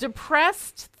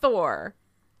 Depressed Thor.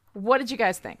 What did you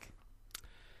guys think?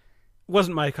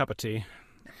 Wasn't my cup of tea.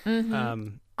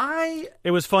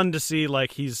 It was fun to see,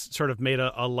 like, he's sort of made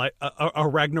a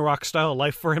Ragnarok style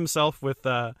life for himself with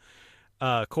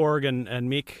Korg and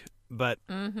Meek, but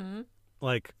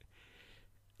like,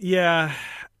 yeah,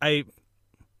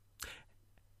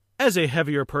 as a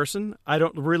heavier person, I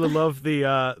don't really love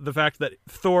the fact that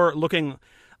Thor looking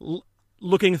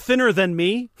thinner than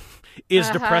me is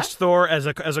depressed Thor as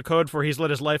a code for he's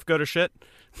let his life go to shit.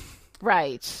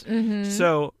 Right.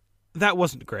 So that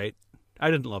wasn't great. I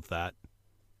didn't love that.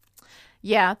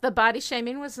 Yeah, the body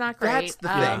shaming was not great. That's the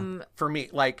thing for me.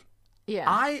 Like, yeah.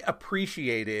 I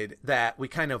appreciated that we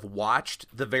kind of watched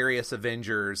the various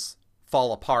Avengers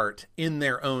fall apart in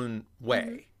their own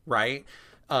way, right?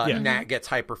 Nat gets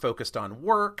hyper-focused on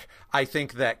work. I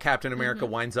think that Captain America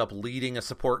winds up leading a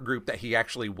support group that he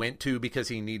actually went to because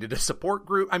he needed a support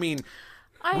group. I mean,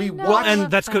 and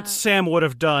that's what Sam would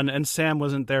have done, and Sam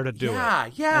wasn't there to do it. Yeah.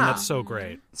 And that's so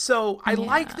great. So I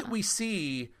like that we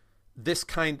see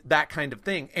that kind of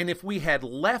thing. And if we had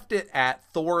left it at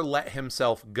Thor let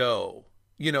himself go,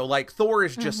 you know, like Thor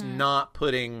is just not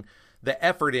putting the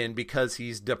effort in because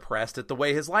he's depressed at the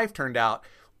way his life turned out,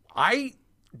 I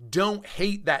don't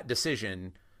hate that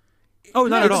decision. Oh,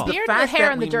 not at all. The beard, the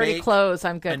hair, and the dirty clothes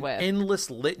I'm good with.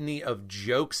 Endless litany of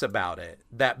jokes about it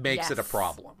that makes it a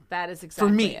problem. That is exactly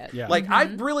for me. it. Yeah. Like,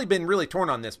 I've really been torn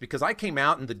on this because I came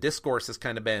out and the discourse has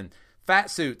kind of been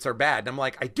fat suits are bad. And I'm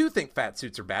like, I do think fat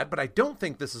suits are bad, but I don't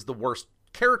think this is the worst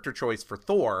character choice for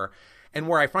Thor. And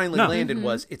where I finally landed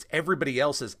was it's everybody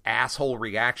else's asshole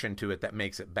reaction to it that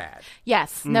makes it bad.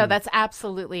 Yes. No, that's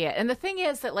absolutely it. And the thing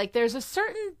is that, like, there's a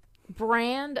certain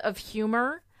brand of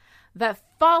humor that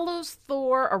follows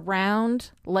Thor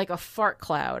around like a fart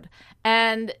cloud.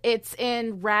 And it's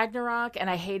in Ragnarok, and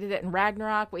I hated it in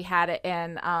Ragnarok. We had it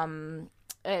in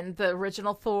the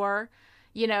original Thor,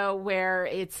 you know, where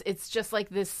it's just like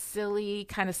this silly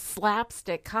kind of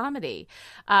slapstick comedy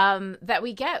that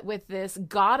we get with this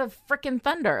god of frickin'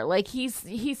 thunder. Like, he's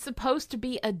supposed to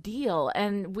be a deal,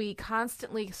 and we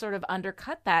constantly sort of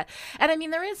undercut that. And I mean,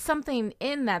 there is something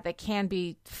in that can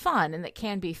be fun and that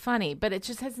can be funny, but it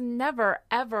just has never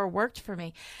ever worked for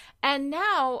me. And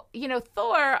now, you know,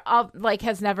 Thor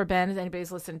has never been, as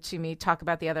anybody's listened to me talk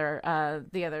about the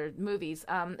other movies,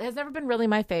 has never been really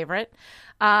my favorite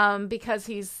because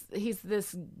he's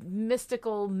this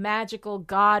mystical, magical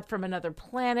god from another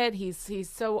planet. He's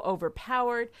so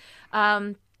overpowered.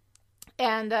 And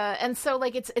so,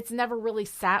 like, it's never really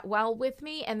sat well with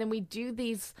me. And then we do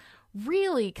these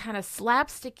really kind of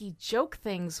slapsticky joke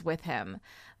things with him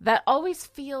that always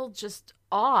feel just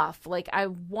off. Like, I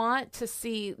want to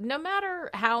see, no matter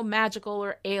how magical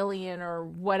or alien or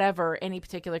whatever any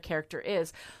particular character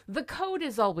is, the code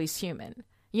is always human.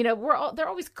 You know, they're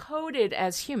always coded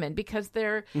as human because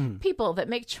they're people that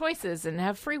make choices and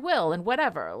have free will and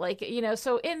whatever. Like, you know,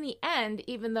 so in the end,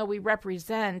 even though we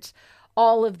represent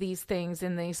all of these things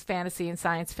in these fantasy and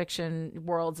science fiction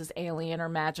worlds as alien or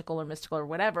magical or mystical or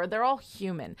whatever, they're all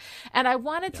human. And I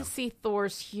wanted to see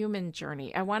Thor's human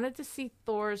journey. I wanted to see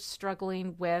Thor's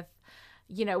struggling with,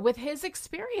 you know, with his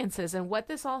experiences and what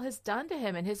this all has done to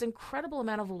him and his incredible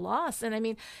amount of loss. And I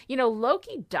mean, you know,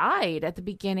 Loki died at the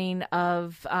beginning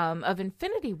of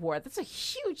Infinity War. That's a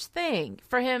huge thing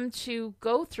for him to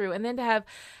go through, and then to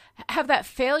have that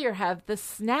failure, have the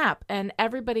snap, and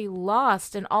everybody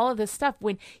lost and all of this stuff,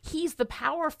 when he's the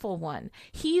powerful one.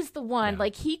 He's the one,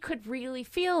 like, he could really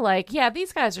feel like, yeah,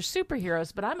 these guys are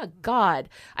superheroes, but I'm a god.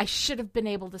 I should have been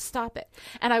able to stop it.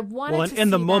 And I wanted to in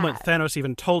the see moment, that. Thanos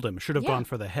even told him, should have gone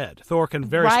for the head. Thor can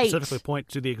very specifically point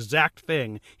to the exact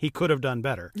thing he could have done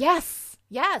better. Yes.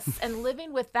 Yes, and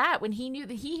living with that when he knew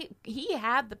that he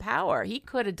had the power, he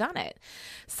could have done it.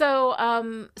 So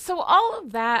all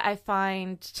of that, I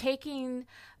find, taking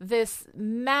this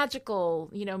magical,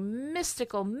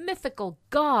 mystical, mythical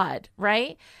god,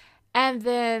 right, and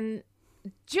then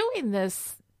doing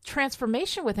this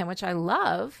transformation with him, which I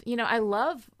love. I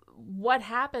love what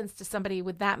happens to somebody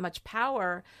with that much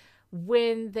power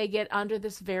when they get under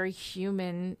this very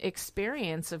human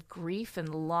experience of grief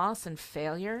and loss and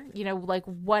failure. Like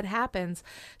what happens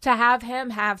to have him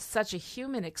have such a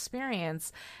human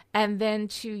experience and then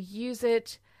to use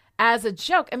it as a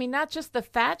joke. I mean, not just the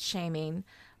fat shaming,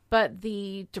 but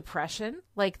the depression,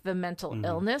 like the mental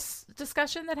illness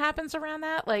discussion that happens around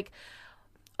that. Like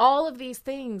all of these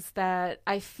things that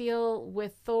I feel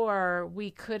with Thor we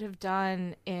could have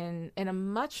done in a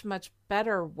much, much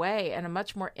better way and a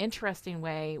much more interesting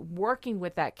way, working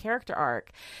with that character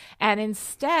arc. And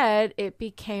instead, it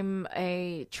became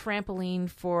a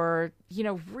trampoline for,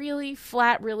 really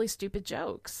flat, really stupid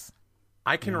jokes.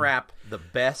 I can wrap the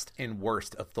best and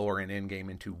worst of Thor in Endgame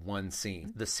into one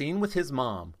scene. The scene with his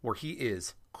mom where he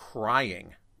is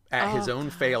crying at his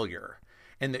own failure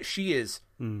and that she is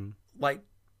like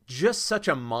just such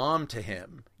a mom to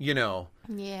him,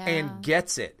 and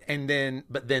gets it.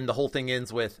 But then the whole thing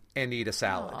ends with, and eat a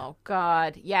salad. Oh,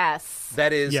 God. Yes.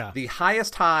 That is the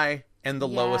highest high and the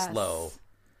lowest low.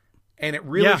 And it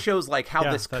really shows like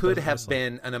how this could have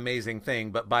been an amazing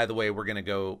thing. But by the way, we're going to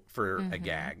go for a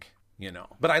gag,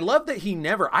 But I love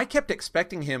that I kept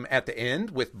expecting him at the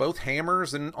end with both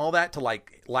hammers and all that to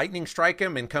like lightning strike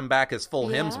him and come back as full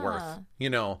Hemsworth,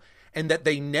 And that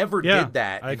they never did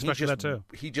that. I expected that too.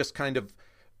 He just kind of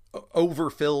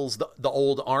overfills the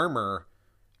old armor.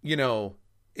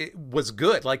 It was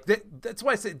good. Like that's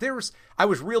why I said I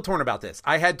was real torn about this.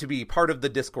 I had to be part of the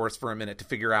discourse for a minute to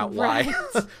figure out why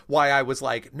I was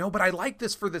like, no, but I like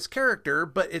this for this character,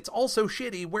 but it's also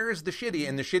shitty. Where is the shitty?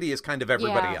 And the shitty is kind of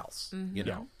everybody else,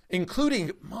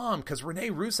 including Mom, because Renee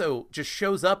Russo just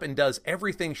shows up and does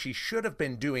everything she should have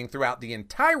been doing throughout the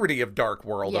entirety of Dark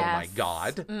World. Yes. Oh my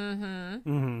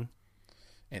God.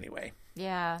 Anyway.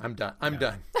 Yeah. I'm done. I'm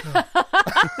done.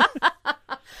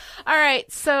 All right.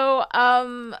 So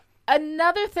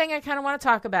another thing I kind of want to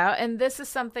talk about, and this is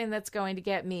something that's going to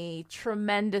get me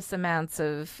tremendous amounts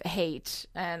of hate,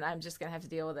 and I'm just going to have to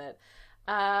deal with it.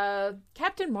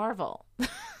 Captain Marvel.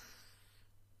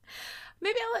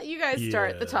 Maybe I'll let you guys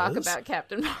start the talk about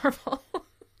Captain Marvel.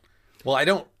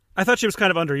 Well, I thought she was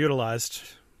kind of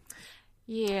underutilized.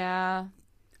 Yeah.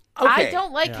 Okay. I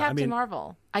don't like Captain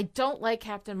Marvel. I don't like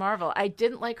Captain Marvel. I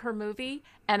didn't like her movie,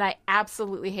 and I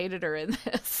absolutely hated her in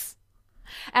this.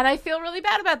 And I feel really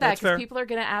bad about that because people are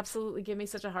going to absolutely give me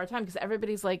such a hard time because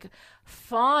everybody's like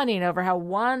fawning over how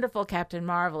wonderful Captain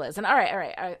Marvel is. And all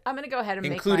right. I'm going to go ahead and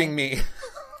including me.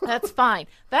 That's fine.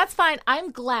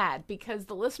 I'm glad because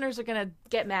the listeners are going to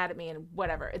get mad at me and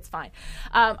whatever. It's fine.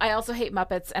 I also hate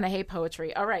Muppets and I hate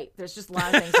poetry. All right. There's just a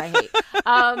lot of things I hate.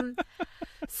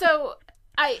 So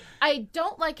I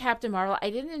don't like Captain Marvel. I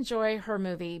didn't enjoy her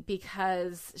movie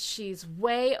because she's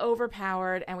way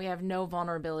overpowered and we have no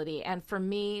vulnerability. And for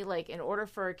me, like in order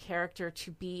for a character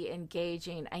to be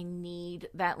engaging, I need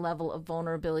that level of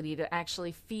vulnerability to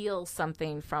actually feel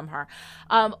something from her.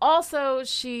 Also,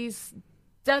 she's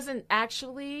doesn't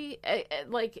actually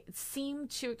like seem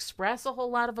to express a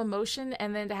whole lot of emotion,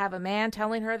 and then to have a man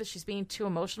telling her that she's being too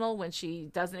emotional when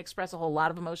she doesn't express a whole lot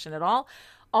of emotion at all,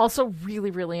 also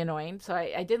really, really annoying. So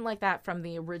I didn't like that from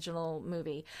the original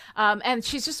movie. And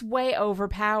she's just way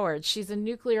overpowered. She's a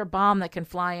nuclear bomb that can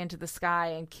fly into the sky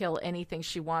and kill anything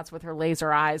she wants with her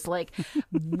laser eyes. Like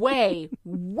way,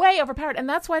 way overpowered. And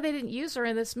that's why they didn't use her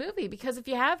in this movie, because if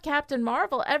you have Captain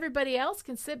Marvel, everybody else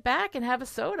can sit back and have a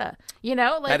soda.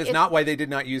 Like that is not why they did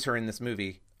not use her in this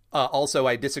movie. Also,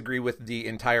 I disagree with the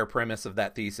entire premise of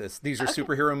that thesis. These are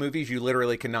superhero movies. You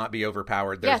literally cannot be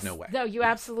overpowered. There's no way. No, you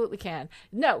absolutely can.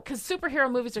 No, because superhero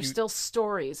movies are still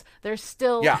stories. They're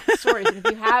still stories. And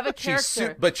if you have a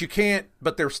character... but you can't...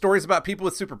 But they're stories about people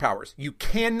with superpowers. You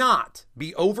cannot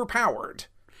be overpowered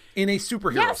in a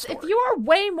superhero story. If you are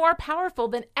way more powerful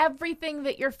than everything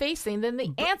that you're facing, then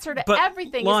the answer to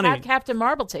everything is have Captain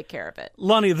Marvel take care of it.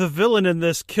 Lonnie, the villain in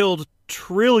this killed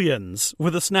trillions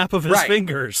with a snap of his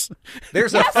fingers.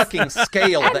 There's a fucking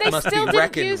scale that must be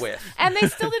reckoned with. And they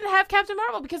still didn't have Captain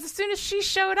Marvel because as soon as she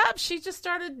showed up, she just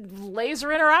started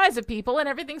lasering her eyes at people and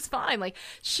everything's fine. Like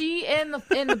she in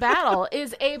the battle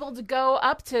is able to go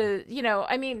up to,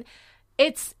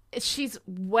 she's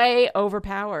way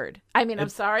overpowered. I mean, I'm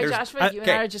sorry, Joshua. You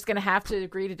and I are just going to have to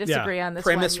agree to disagree on this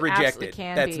Premise one. You rejected.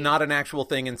 That's not an actual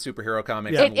thing in superhero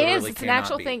comics. It is. It's an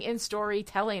actual thing in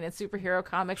storytelling, and superhero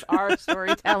comics are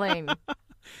storytelling.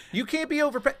 You can't be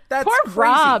overpowered. That's Poor crazy.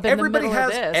 Rob in Everybody the middle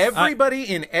has of this. everybody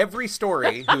in every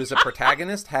story who is a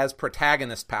protagonist has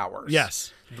protagonist powers.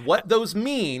 Yes. What those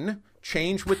mean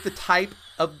change with the type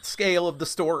of scale of the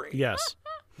story. Yes.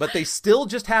 But they still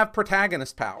just have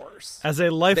protagonist powers. As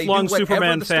a lifelong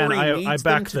Superman fan, I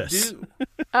back this.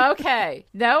 Okay.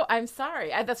 No, I'm sorry.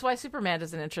 That's why Superman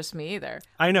doesn't interest me either.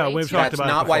 I know. We've talked about it That's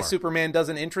not before. why Superman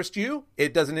doesn't interest you.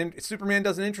 Superman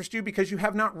doesn't interest you because you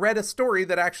have not read a story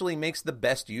that actually makes the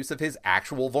best use of his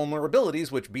actual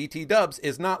vulnerabilities, which BT Dubs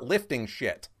is not lifting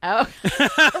shit. Oh,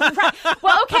 right.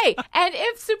 Well, okay. And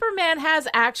if Superman has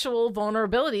actual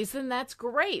vulnerabilities, then that's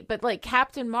great. But like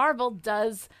Captain Marvel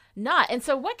does not. And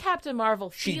so what Captain Marvel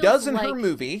feels she does in like... her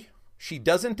movie, she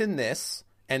doesn't in this.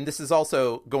 And this is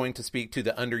also going to speak to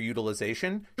the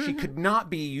underutilization. She could not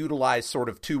be utilized sort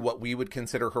of to what we would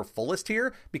consider her fullest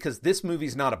here, because this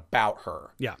movie's not about her.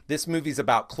 Yeah. This movie's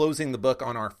about closing the book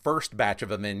on our first batch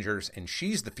of Avengers, and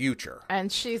she's the future. And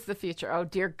she's the future. Oh,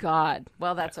 dear God.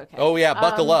 Well, that's okay. Oh, yeah,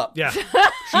 buckle up. Yeah.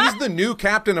 She's the new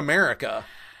Captain America.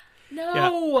 No. Yeah.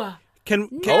 No.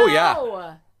 Oh,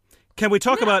 yeah. Can we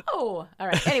talk about... Oh, all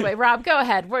right. Anyway, Rob, go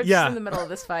ahead. We're just in the middle of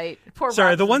this fight. Poor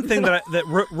Sorry, Rob. the one thing that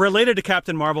related to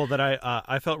Captain Marvel that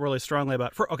I felt really strongly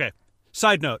about...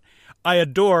 Side note. I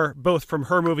adore, both from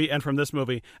her movie and from this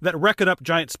movie, that wrecking up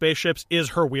giant spaceships is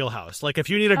her wheelhouse. Like, if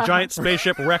you need a giant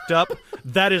spaceship wrecked up,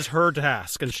 that is her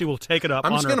task, and she will take it up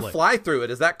I'm just honorably. going to fly through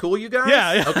it. Is that cool, you guys?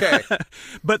 Yeah. Okay.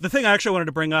 But the thing I actually wanted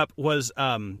to bring up was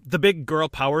the big girl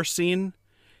power scene,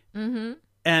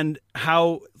 and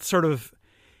how sort of...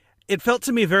 It felt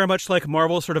to me very much like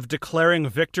Marvel sort of declaring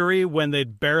victory when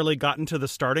they'd barely gotten to the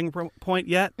starting point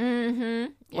yet.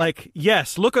 Mm-hmm. Yeah. Like,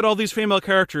 yes, look at all these female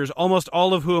characters, almost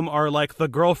all of whom are like the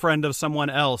girlfriend of someone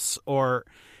else, or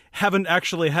haven't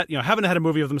actually had, haven't had a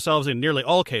movie of themselves in nearly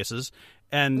all cases.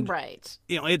 And, right.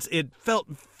 It felt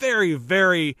very,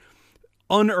 very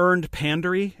unearned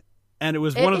pandery. And it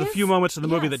was one of the few moments in the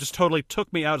movie that just totally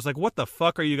took me out. It's like, what the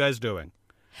fuck are you guys doing?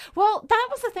 Well, that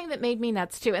was the thing that made me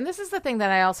nuts, too. And this is the thing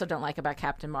that I also don't like about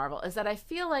Captain Marvel, is that I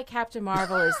feel like Captain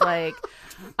Marvel is like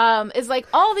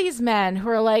all these men who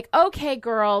are like, okay,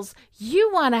 girls,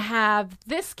 you want to have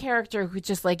this character who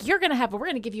just like, we're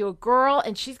going to give you a girl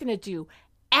and she's going to do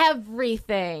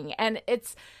everything. And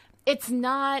it's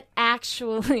not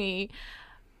actually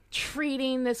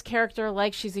treating this character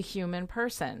like she's a human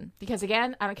person. Because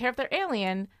again, I don't care if they're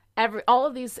alien. All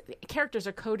of these characters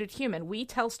are coded human. We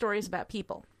tell stories about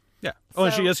people. Yeah. Oh,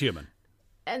 and she is human.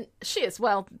 And she is.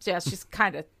 Well, yeah, she's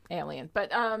kind of alien,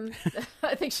 but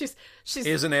I think she's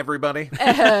Isn't everybody?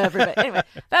 Everybody. Anyway,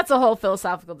 that's a whole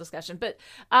philosophical discussion. But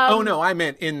oh no, I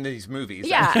meant in these movies.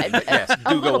 Yeah, yes,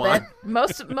 do go on.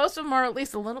 Most of them are at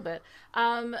least a little bit.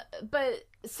 But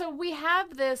so we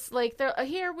have this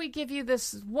here we give you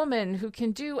this woman who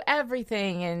can do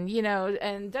everything, and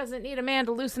and doesn't need a man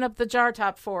to loosen up the jar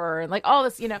top for her, and like all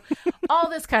this,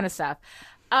 all this kind of stuff.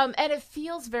 And it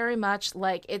feels very much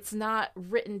like it's not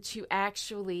written to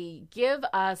actually give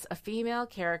us a female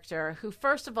character who,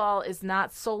 first of all, is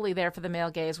not solely there for the male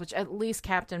gaze, which at least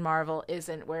Captain Marvel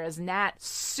isn't, whereas Nat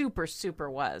super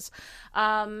was.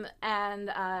 And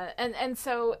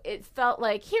so it felt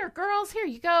like, here, girls, here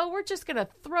you go. We're just going to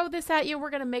throw this at you.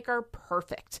 We're going to make her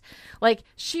perfect. Like,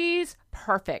 she's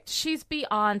perfect. She's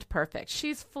beyond perfect.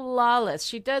 She's flawless.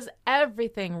 She does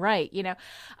everything right.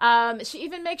 She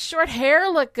even makes short hair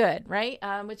look good, right?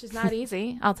 Which is not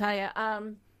easy, I'll tell you.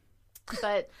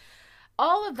 But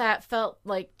all of that felt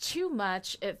like too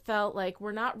much. It felt like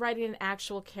we're not writing an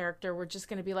actual character. We're just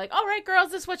going to be like, all right,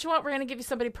 girls, this is what you want. We're going to give you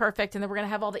somebody perfect, and then we're going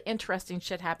to have all the interesting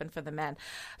shit happen for the men.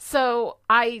 So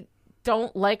I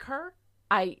don't like her.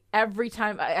 I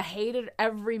hated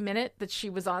every minute that she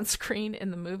was on screen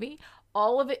in the movie.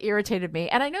 All of it irritated me.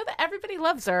 And I know that everybody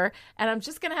loves her, and I'm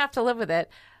just going to have to live with it.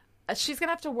 She's going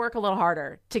to have to work a little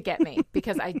harder to get me,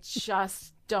 because I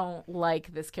just don't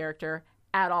like this character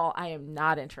at all. I am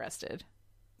not interested.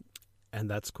 And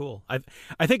that's cool.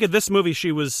 I think in this movie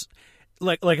she was,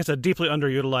 like I said, deeply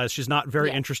underutilized. She's not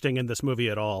very interesting in this movie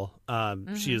at all.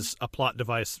 She is a plot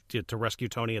device to rescue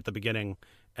Tony at the beginning,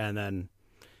 and then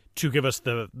to give us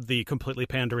the completely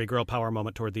pandery girl power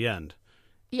moment toward the end.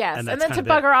 Yes, and then to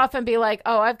bug her off and be like,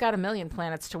 oh, I've got a million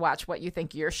planets to watch. What, you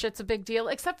think your shit's a big deal?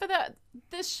 Except for that,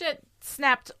 this shit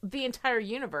snapped the entire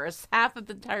universe, half of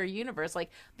the entire universe. Like,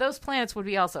 those planets would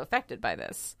be also affected by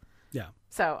this. Yeah.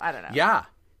 So, I don't know. Yeah.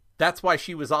 That's why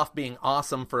she was off being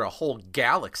awesome for a whole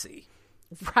galaxy.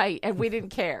 Right, and we didn't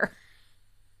care.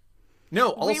 No,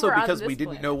 also were on because this we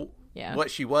didn't planet. know Yeah. what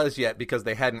she was yet because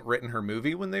they hadn't written her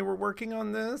movie when they were working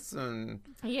on this. And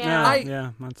Yeah.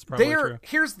 Yeah, that's probably true.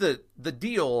 here's the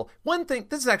deal. One thing,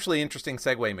 this is actually an interesting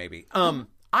segue maybe.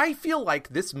 I feel like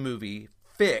this movie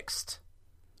fixed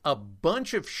a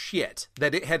bunch of shit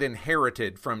that it had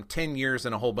inherited from 10 years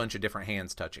and a whole bunch of different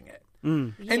hands touching it.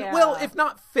 And well, if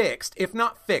not fixed,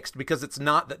 because it's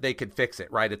not that they could fix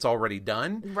it, right? It's already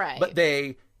done. Right. But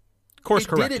they Course it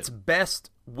corrected. did its best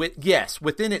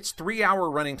within its 3-hour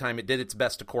running time, it did its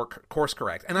best to course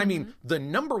correct. And I mean, the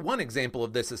number one example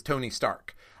of this is Tony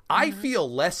Stark. I feel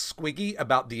less squiggy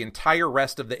about the entire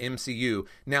rest of the MCU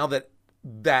now that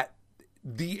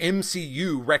the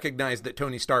MCU recognized that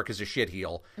Tony Stark is a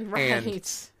shitheel.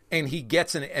 Right. And he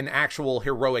gets an actual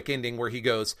heroic ending where he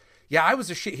goes, yeah, I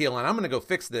was a shitheel and I'm going to go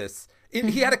fix this.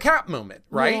 He had a Cap moment,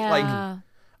 right? Yeah.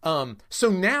 So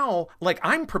now, like,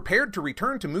 I'm prepared to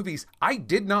return to movies I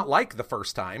did not like the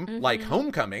first time, like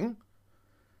Homecoming,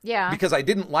 Yeah. because I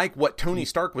didn't like what Tony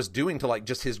Stark was doing to, like,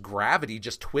 just his gravity,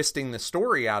 just twisting the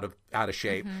story out of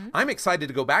shape. I'm excited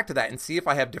to go back to that and see if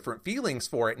I have different feelings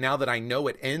for it now that I know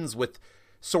it ends with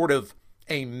sort of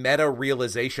a meta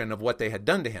realization of what they had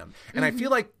done to him. And I feel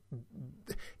like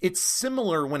it's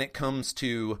similar when it comes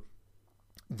to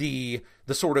the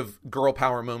sort of girl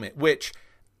power moment, which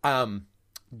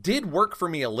did work for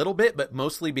me a little bit, but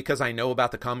mostly because I know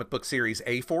about the comic book series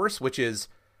A-Force, which is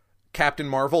Captain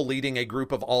Marvel leading a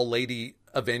group of all-lady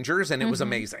Avengers, and it was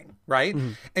amazing, right?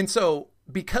 And so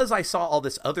because I saw all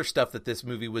this other stuff that this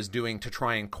movie was doing to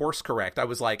try and course correct, I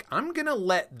was like, I'm going to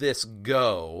let this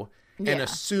go and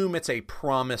assume it's a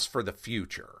promise for the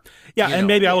future. Yeah, You and know?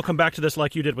 maybe I will come back to this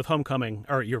like you did with Homecoming,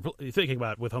 or you're thinking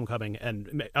about with Homecoming,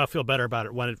 and I'll feel better about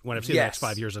it when I've seen the next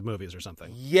 5 years of movies or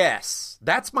something. Yes,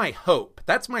 that's my hope.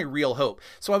 That's my real hope.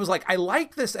 So I was like, I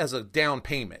like this as a down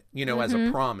payment, as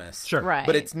a promise. Sure. Right.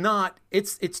 But it's not,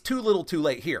 it's too little too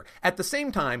late here. At the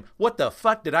same time, what the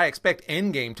fuck did I expect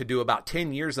Endgame to do about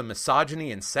 10 years of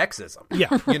misogyny and sexism? Yeah.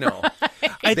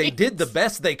 They did the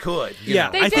best they could. you Yeah,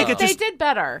 know? They I did. think it They just- did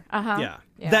better. Yeah.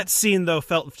 That scene, though,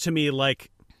 felt to me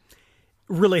like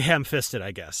really ham-fisted,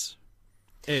 I guess.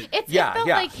 It Yeah, felt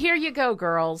yeah. like, here you go,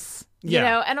 girls. Yeah. You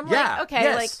know, and I'm Yeah, like, okay,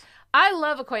 yes. like, I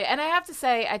love Okoye. And I have to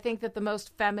say, I think that the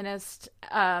most feminist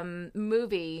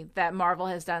movie that Marvel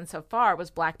has done so far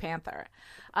was Black Panther.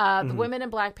 The women in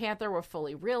Black Panther were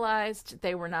fully realized.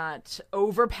 They were not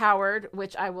overpowered,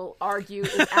 which I will argue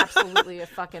is absolutely a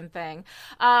fucking thing.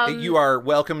 You are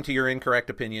welcome to your incorrect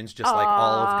opinions, just like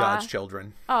all of God's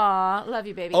children. Aw, love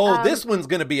you, baby. Oh, this one's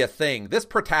going to be a thing. This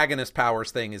protagonist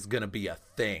powers thing is going to be a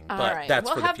thing. All But right. that's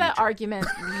we'll for the have future. that argument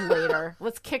later.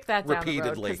 Let's kick that down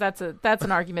Repeatedly. because that's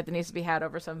an argument that needs to be had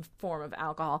over some form of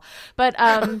alcohol. But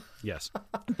Yes.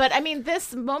 but I mean,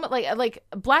 this moment, like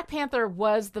Black Panther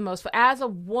was the most. As a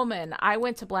woman, I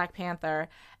went to Black Panther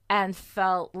and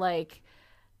felt like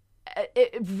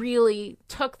it really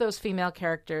took those female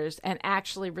characters and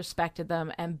actually respected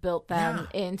them and built them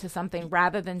into something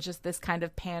rather than just this kind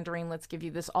of pandering. Let's give you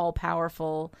this all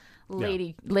powerful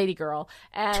lady girl,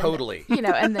 and Totally.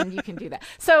 and then you can do that.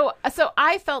 So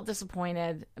I felt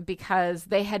disappointed because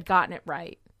they had gotten it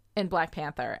right in Black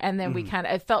Panther, and then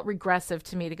it felt regressive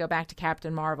to me to go back to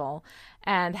Captain Marvel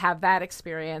and have that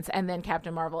experience, and then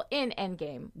Captain Marvel in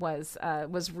Endgame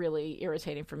was really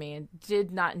irritating for me and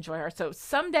did not enjoy her. So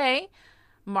someday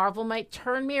Marvel might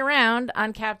turn me around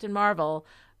on Captain Marvel,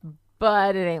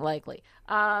 but it ain't likely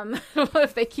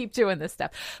if they keep doing this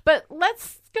stuff. But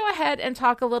let's go ahead and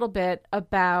talk a little bit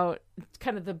about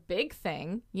kind of the big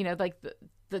thing, like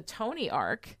the Tony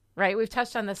arc. Right, we've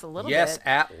touched on this a little bit. Yes,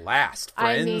 at last,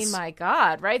 friends. I mean, my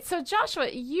God, right? So, Joshua,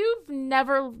 you've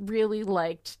never really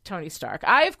liked Tony Stark.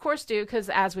 I, of course, do, because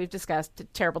as we've discussed,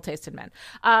 terrible taste in men.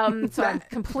 So I'm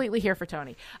completely here for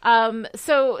Tony.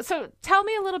 So tell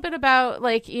me a little bit about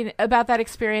about that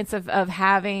experience of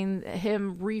having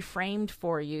him reframed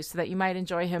for you, so that you might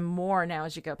enjoy him more now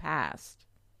as you go past.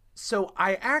 So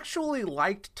I actually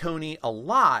liked Tony a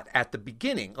lot at the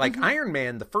beginning. Like Iron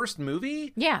Man, the first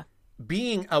movie. Yeah.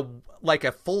 Being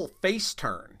a full face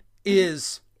turn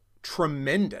is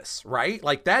tremendous, right?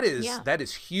 Like that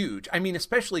is huge. I mean,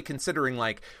 especially considering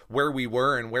like where we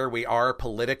were and where we are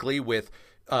politically with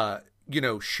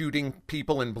shooting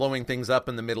people and blowing things up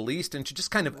in the Middle East, and to just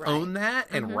kind of own that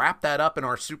and wrap that up in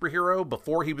our superhero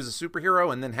before he was a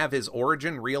superhero, and then have his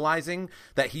origin realizing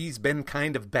that he's been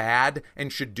kind of bad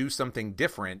and should do something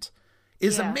different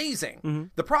is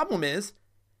amazing. The problem is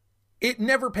it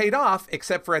never paid off,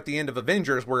 except for at the end of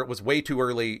Avengers, where it was way too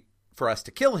early for us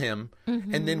to kill him.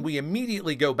 And then we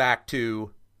immediately go back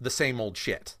to the same old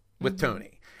shit with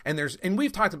Tony. and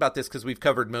we've talked about this because we've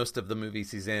covered most of the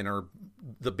movies he's in, or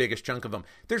the biggest chunk of them.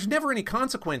 There's never any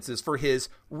consequences for his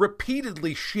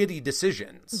repeatedly shitty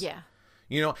decisions. Yeah.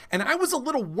 You know, and I was a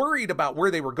little worried about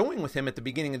where they were going with him at the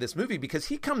beginning of this movie, because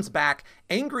he comes back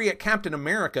angry at Captain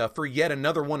America for yet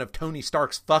another one of Tony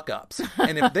Stark's fuck-ups.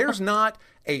 And if there's not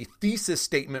a thesis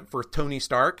statement for Tony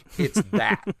Stark, it's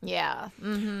that. Yeah.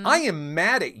 Mm-hmm. I am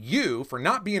mad at you for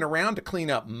not being around to clean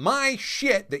up my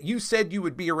shit that you said you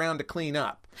would be around to clean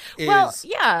up. Well,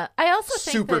 yeah. I also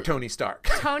think super that Tony Stark.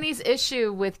 Tony's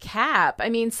issue with Cap, I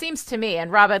mean, seems to me,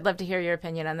 and Rob, I'd love to hear your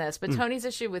opinion on this, but Tony's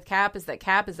issue with Cap is that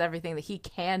Cap is everything that he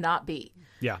cannot be.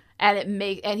 Yeah. And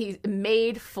he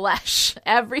made flesh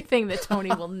everything that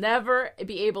Tony will never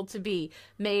be able to be,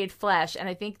 made flesh. And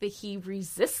I think that he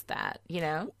resists that, you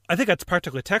know? I think that's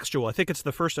practically textual. I think it's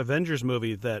the first Avengers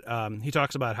movie that he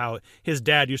talks about how his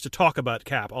dad used to talk about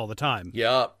Cap all the time.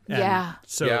 Yep. Yeah.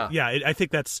 So, I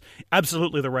think that's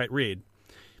absolutely the right read.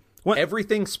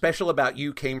 Everything special about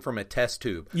you came from a test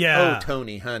tube. Yeah. Oh,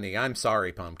 Tony, honey, I'm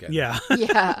sorry, pumpkin. Yeah.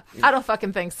 Yeah. I don't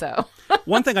fucking think so.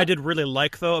 One thing I did really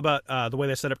like, though, about the way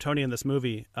they set up Tony in this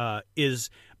movie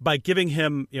is by giving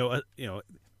him,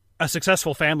 a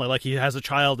successful family, like he has a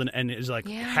child and is like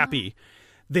happy.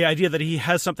 The idea that he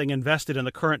has something invested in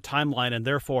the current timeline and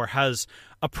therefore has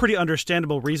a pretty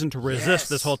understandable reason to resist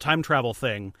this whole time travel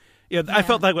thing. I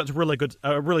felt that was really good,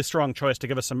 a really strong choice to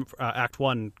give us some Act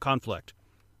 1 conflict.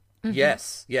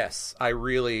 Mm-hmm. Yes. I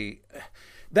really...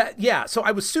 So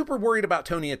I was super worried about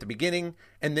Tony at the beginning,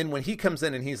 and then when he comes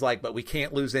in and he's like, but we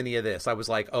can't lose any of this, I was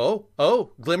like,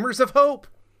 oh, glimmers of hope.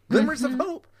 Glimmers of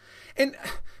hope. And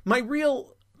my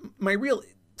real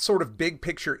sort of big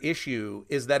picture issue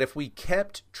is that if we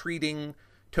kept treating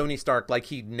Tony Stark like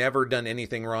he'd never done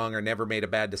anything wrong or never made a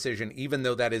bad decision, even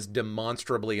though that is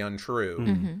demonstrably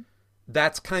untrue,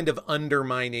 that's kind of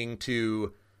undermining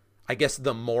to... I guess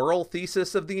the moral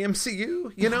thesis of the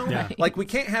MCU, you know? Yeah. Like, we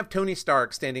can't have Tony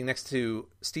Stark standing next to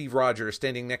Steve Rogers,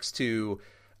 standing next to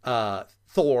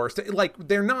Thor. Like,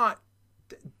 they're not...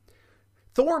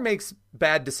 Thor makes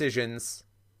bad decisions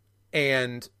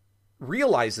and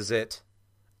realizes it,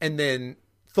 and then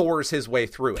Thor's his way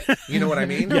through it. You know what I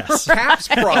mean? Yes. Cap's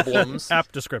problems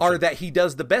Apt description. are that he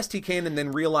does the best he can and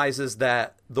then realizes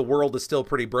that the world is still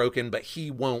pretty broken, but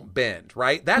he won't bend,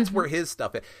 right? That's where his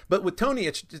stuff is. But with Tony,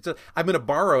 I'm going to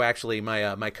borrow, actually,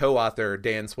 my co-author,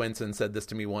 Dan Swenson, said this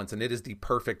to me once, and it is the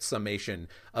perfect summation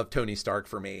of Tony Stark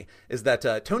for me, is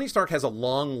that Tony Stark has a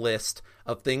long list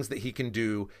of things that he can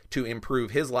do to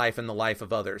improve his life and the life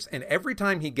of others. And every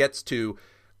time he gets to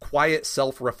quiet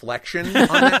self-reflection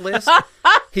on that list,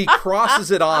 he crosses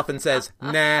it off and says,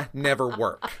 nah, never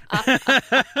work.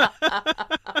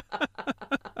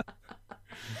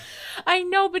 I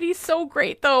know, but he's so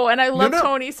great, though, and I love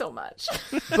Tony so much.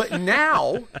 But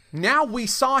now we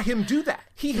saw him do that.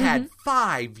 He had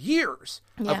 5 years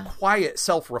of quiet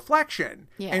self-reflection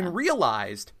and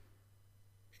realized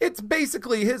it's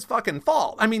basically his fucking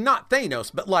fault. I mean, not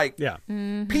Thanos, but like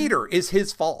Peter is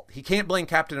his fault. He can't blame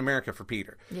Captain America for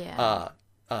Peter. Yeah.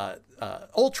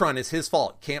 Ultron is his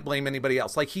fault. Can't blame anybody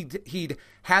else. Like he'd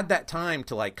had that time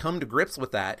to like come to grips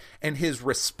with that, and his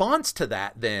response to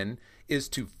that then is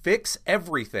to fix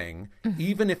everything,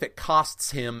 even if it costs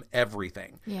him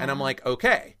everything. Yeah. And I'm like,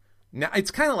 okay. Now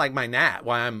it's kind of like my Nat.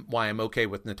 Why I'm okay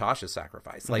with Natasha's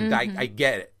sacrifice. Like I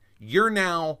get it. You're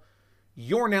now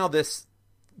this.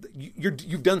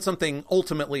 You've done something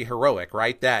ultimately heroic,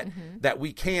 right? That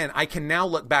I can now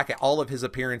look back at all of his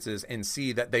appearances and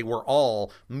see that they were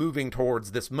all moving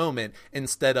towards this moment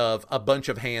instead of a bunch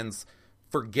of hands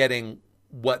forgetting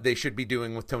what they should be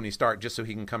doing with Tony Stark just so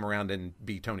he can come around and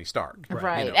be Tony Stark.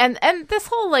 Right. You know? And this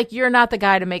whole, like, you're not the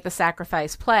guy to make the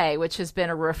sacrifice play, which has been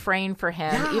a refrain for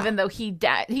him, even though he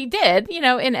did, you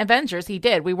know, in Avengers, he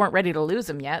did. We weren't ready to lose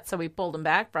him yet, so we pulled him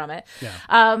back from it.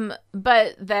 Yeah.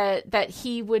 But that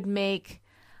he would make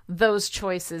those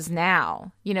choices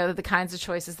now, you know, the kinds of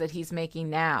choices that he's making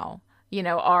now, you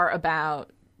know, are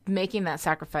about making that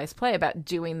sacrifice play, about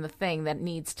doing the thing that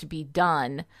needs to be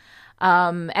done.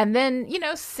 And then, you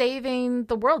know, saving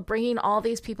the world, bringing all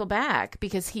these people back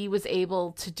because he was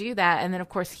able to do that. And then, of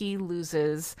course, he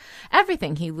loses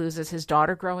everything. He loses his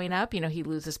daughter growing up. You know, he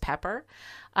loses Pepper.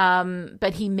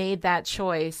 But he made that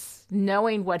choice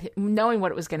knowing what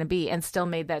it was going to be and still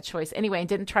made that choice anyway and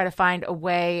didn't try to find a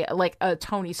way, like a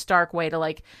Tony Stark way to,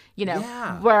 like, you know,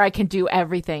 where I can do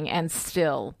everything and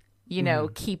still, you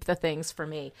know, keep the things for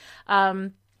me.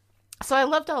 So I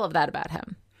loved all of that about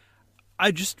him. I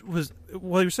just was,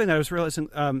 while you were saying that, I was realizing,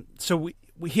 so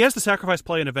he has the sacrifice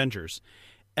play in Avengers,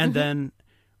 and then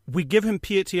we give him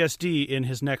PTSD in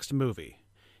his next movie.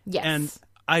 Yes. And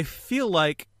I feel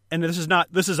like and this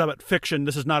is about fiction.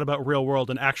 This is not about real world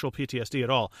and actual PTSD at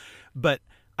all. But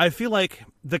I feel like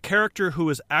the character who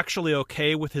is actually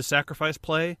okay with his sacrifice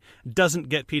play doesn't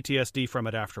get PTSD from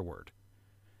it afterward.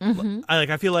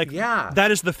 I feel like that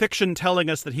is the fiction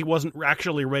telling us that he wasn't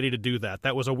actually ready to do that.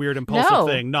 That was a weird impulsive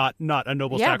thing, not a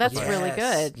noble sacrifice. That's really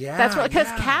good. Yeah, that's because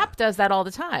Cap does that all the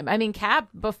time. I mean, Cap,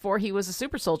 before he was a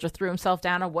super soldier, threw himself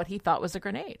down on what he thought was a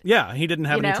grenade. Yeah, he didn't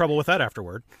have any trouble with that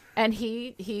afterward. And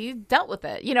he dealt with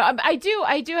it. I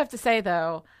do have to say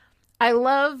though, I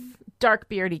love dark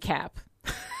beardy Cap.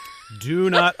 Do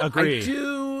not agree.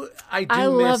 I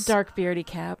love dark beardy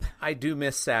Cap. I do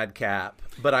miss sad Cap,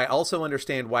 but I also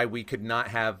understand why we could not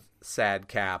have sad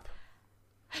Cap.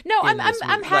 No,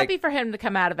 I'm happy for him to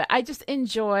come out of it. I just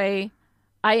enjoy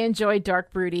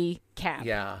dark broody Cap.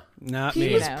 Yeah, not he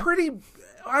me. was pretty.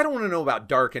 I don't want to know about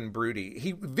dark and broody.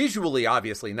 He visually,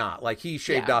 obviously not. Like he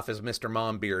shaved off his Mr.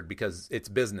 Mom beard because it's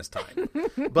business time.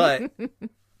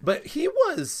 but he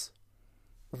was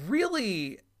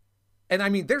really. And I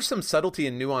mean, there's some subtlety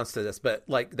and nuance to this, but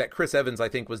like that Chris Evans, I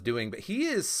think, was doing. But he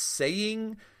is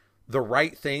saying the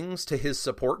right things to his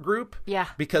support group. Yeah.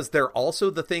 Because they're also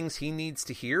the things he needs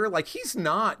to hear. Like, he's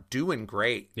not doing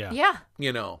great. Yeah. Yeah.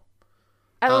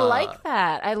 I like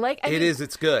that.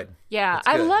 It's good. Yeah, it's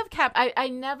good. I love Cap. I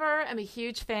never am a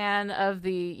huge fan of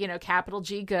the, capital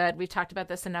G good. We've talked about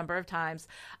this a number of times.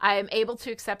 I am able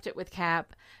to accept it with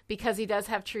Cap because he does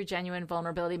have true, genuine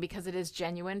vulnerability, because it is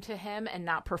genuine to him and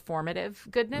not performative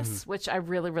goodness, which I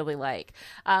really, really like.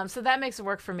 So that makes it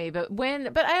work for me. But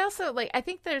I also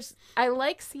I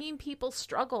like seeing people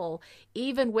struggle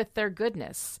even with their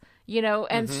goodness.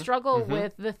 And struggle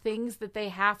with the things that they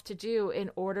have to do in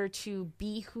order to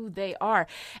be who they are.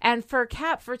 And for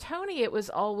Tony, it was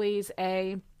always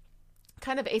a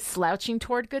kind of a slouching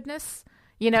toward goodness.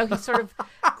 He sort of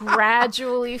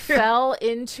gradually fell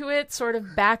into it sort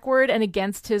of backward and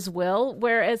against his will.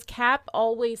 Whereas Cap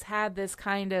always had this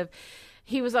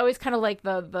he was always kind of like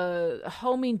the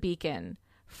homing beacon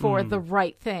for the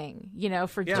right thing,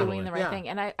 for doing the right thing.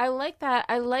 And I like that.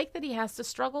 I like that he has to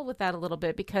struggle with that a little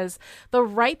bit, because the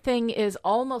right thing is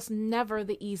almost never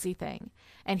the easy thing.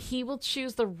 And he will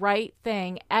choose the right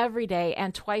thing every day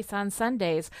and twice on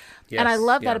Sundays. Yes, and I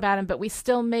love that about him, but we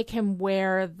still make him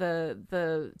wear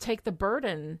take the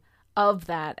burden of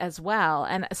that as well.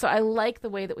 And so I like the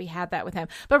way that we had that with him.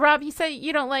 But Rob, you say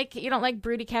you don't like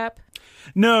broody Cap?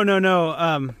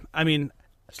 No. I mean,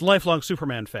 lifelong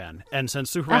Superman fan, and since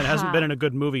Superman hasn't been in a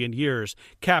good movie in years,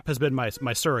 Cap has been my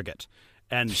surrogate,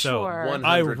 and so 100%.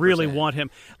 I really want him.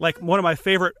 Like, one of my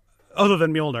favorite, other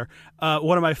than Mjolnir,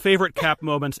 one of my favorite Cap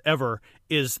moments ever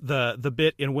is the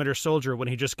bit in Winter Soldier when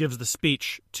he just gives the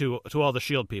speech to all the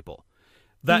S.H.I.E.L.D. people.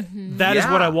 That is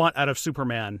what I want out of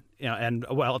Superman, and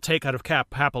I'll take out of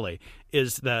Cap happily,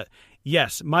 is that,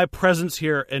 yes, my presence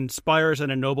here inspires and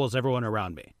ennobles everyone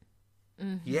around me.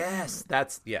 Yes,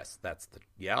 that's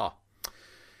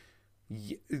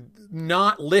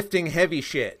not lifting heavy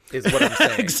shit is what I'm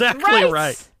saying. Exactly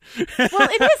right. Well,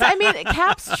 it is. I mean,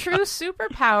 Cap's true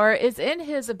superpower is in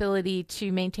his ability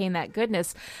to maintain that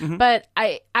goodness. But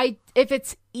if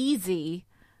it's easy,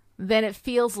 then it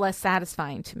feels less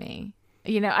satisfying to me.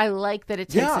 I like that it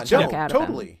takes a chunk out of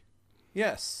him.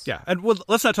 Yes. Yeah, and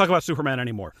let's not talk about Superman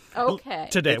anymore. Okay.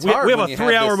 Today. We have a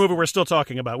 3-hour movie we're still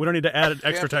talking about. We don't need to add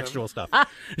extra textual stuff.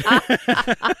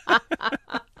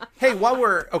 Hey,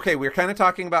 we're kind of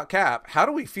talking about Cap. How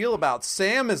do we feel about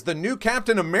Sam as the new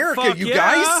Captain America, Fuck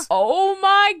guys? Oh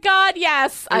my God,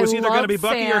 yes. It was either going to be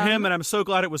Bucky or him, and I'm so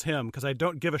glad it was him, because I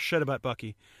don't give a shit about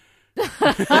Bucky.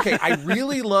 Okay, I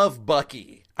really love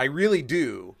Bucky. I really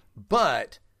do.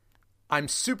 But I'm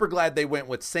super glad they went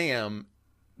with Sam,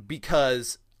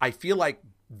 because I feel like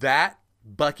that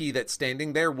Bucky that's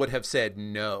standing there would have said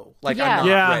no. Like, I'm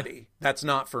not ready. That's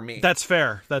not for me. That's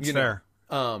fair. That's fair.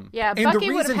 And Bucky the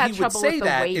reason he would say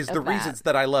that is the that. reasons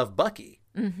that I love Bucky.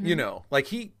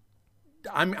 Like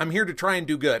I'm here to try and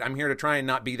do good. I'm here to try and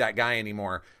not be that guy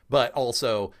anymore. But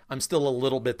also, I'm still a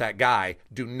little bit that guy.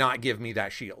 Do not give me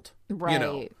that shield.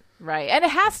 Right. Right. And it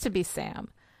has to be Sam.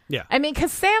 Yeah. I mean,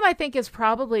 because Sam, I think, is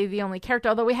probably the only character,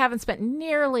 although we haven't spent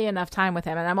nearly enough time with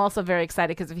him. And I'm also very excited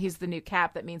because if he's the new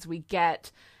Cap, that means we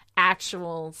get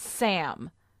actual Sam,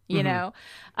 you know?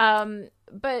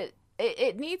 But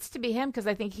it needs to be him, because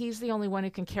I think he's the only one who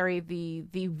can carry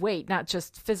the weight, not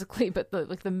just physically, but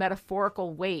the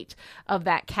metaphorical weight of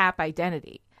that Cap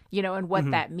identity, and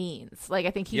what that means. Like,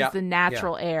 I think he's the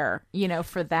natural heir,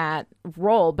 for that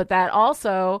role. But that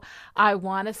also, I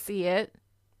want to see it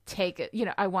take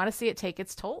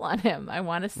its toll on him. I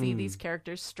want to see these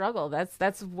characters struggle.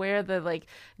 That's where the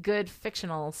good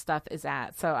fictional stuff is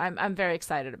at. So I'm very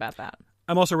excited about that.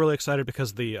 I'm also really excited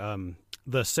because the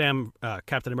Sam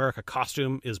Captain America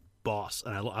costume is boss,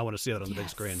 and I want to see that on the big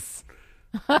screen.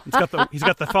 He's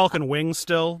got the Falcon wings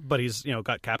still, but he's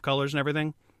got Cap colors and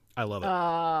everything. I love it.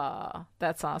 Oh,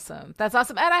 that's awesome. That's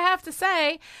awesome. And I have to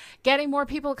say, getting more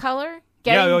people of color,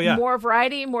 getting more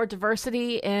variety, more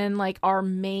diversity in like our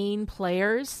main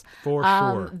players. For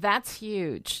sure. That's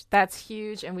huge. That's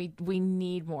huge. And we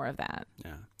need more of that.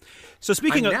 Yeah. So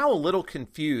I'm now a little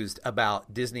confused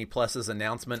about Disney Plus's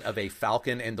announcement of a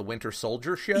Falcon and the Winter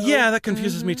Soldier show. Yeah, that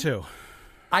confuses me too.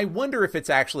 I wonder if it's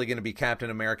actually going to be Captain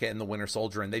America and the Winter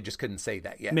Soldier, and they just couldn't say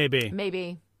that yet.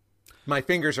 Maybe. My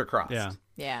fingers are crossed.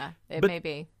 Yeah, it may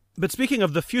be. But speaking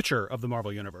of the future of the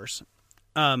Marvel Universe,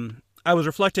 I was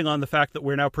reflecting on the fact that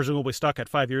we're now presumably stuck at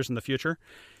 5 years in the future.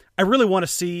 I really want to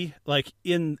see, like,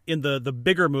 in the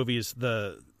bigger movies,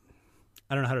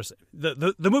 I don't know how to say,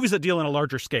 the movies that deal in a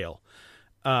larger scale,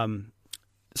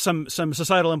 some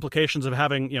societal implications of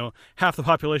having half the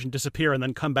population disappear and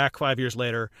then come back 5 years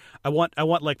later. I want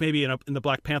like maybe in the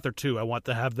Black Panther 2, I want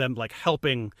to have them like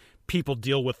helping people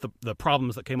deal with the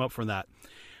problems that came up from that.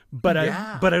 But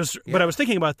I was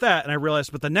thinking about that, and I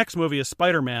realized, but the next movie is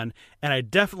Spider-Man, and I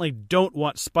definitely don't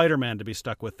want Spider-Man to be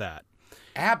stuck with that.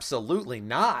 Absolutely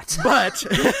not. But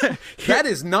that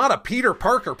is not a Peter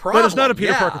Parker problem. But it's not a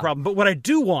Peter Parker problem. But what I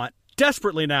do want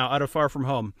desperately now out of Far From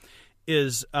Home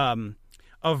is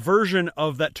a version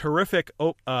of that terrific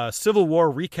Civil War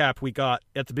recap we got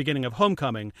at the beginning of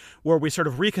Homecoming, where we sort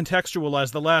of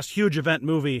recontextualize the last huge event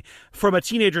movie from a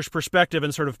teenager's perspective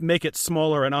and sort of make it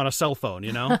smaller and on a cell phone,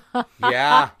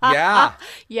 Yeah.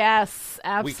 Yes,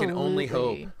 absolutely. We can only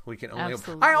hope.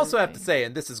 Hope. I also have to say,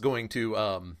 and this is going to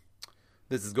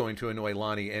annoy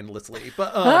Lonnie endlessly,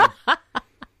 but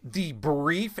the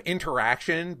brief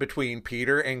interaction between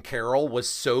Peter and Carol was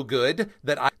so good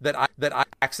that I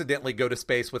accidentally go to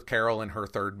space with Carol in her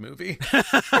third movie.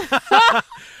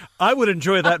 I would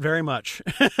enjoy that very much.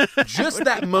 Just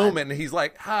that moment, he's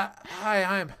like,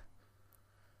 "Hi,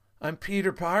 I'm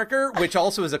Peter Parker," which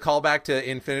also is a callback to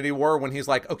Infinity War when he's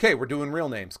like, "Okay, we're doing real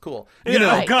names, cool."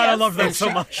 God, I love that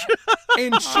so much.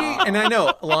 And I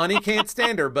know Lonnie can't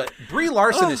stand her, but Brie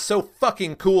Larson is so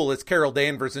fucking cool as Carol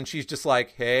Danvers, and she's just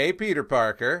like, "Hey, Peter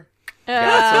Parker,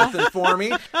 got something for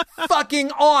me?"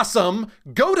 Fucking awesome.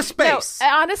 Go to space. No,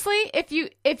 honestly, if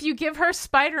you give her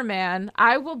Spider-Man,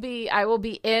 I will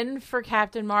be in for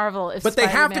Captain Marvel. But they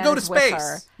have to go to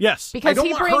space. Yes, because I don't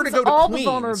he want brings her to go to all Queens.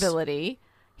 the vulnerability.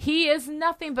 He is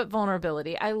nothing but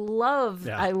vulnerability. I love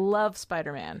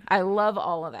Spider-Man. I love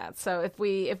all of that. So if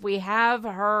we have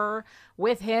her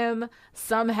with him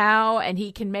somehow and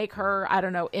he can make her, I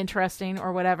don't know, interesting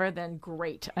or whatever, then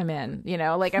great. I'm in.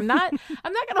 Like I'm not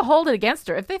going to hold it against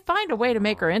her. If they find a way to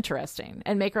make her interesting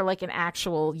and make her like an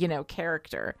actual,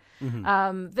 character,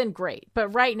 then great. But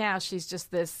right now she's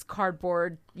just this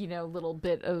cardboard, little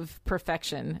bit of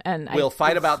perfection. And we'll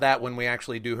fight about that when we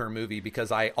actually do her movie,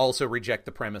 because I also reject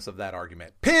the premise of that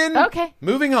argument. Okay.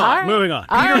 Moving on. Right. Moving on.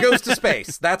 Peter goes to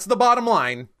space. That's the bottom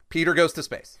line. Peter goes to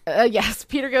space. Yes,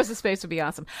 Peter goes to space would be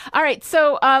awesome. All right,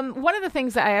 so one of the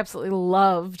things that I absolutely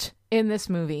loved in this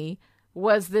movie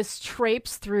was this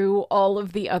traipse through all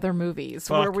of the other movies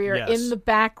where we are in the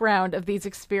background of these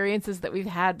experiences that we've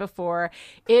had before.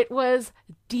 It was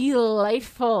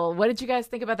delightful. What did you guys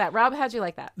think about that? Rob, how'd you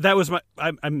like that? That was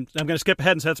I'm going to skip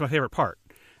ahead and say that's my favorite part.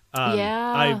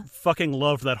 I fucking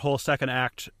loved that whole second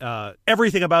act.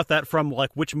 Everything about that, from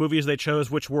like which movies they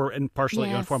chose, which were partially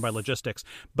informed by logistics.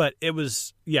 But it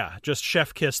was, just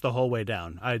chef kiss the whole way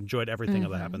down. I enjoyed everything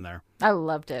that happened there. I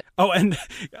loved it. Oh, and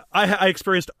I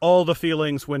experienced all the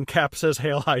feelings when Cap says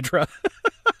 "Hail Hydra."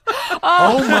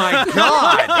 Oh my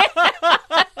God!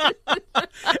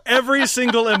 Every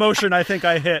single emotion I think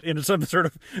I hit in some sort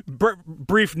of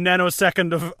brief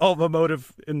nanosecond of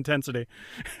emotive intensity.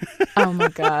 Oh my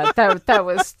God, that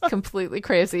was completely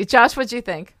crazy. Josh, what'd you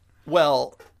think?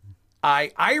 Well,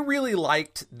 I really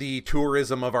liked the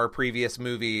tourism of our previous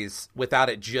movies without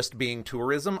it just being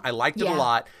tourism. I liked it a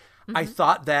lot. Mm-hmm. I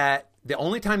thought that the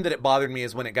only time that it bothered me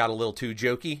is when it got a little too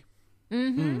jokey.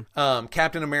 Mm-hmm.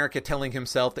 Captain America telling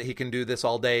himself that he can do this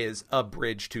all day is a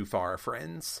bridge too far,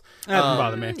 friends. That doesn't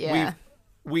bother me. Yeah.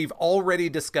 We've already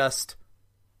discussed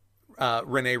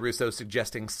Rene Russo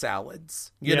suggesting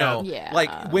salads. You know,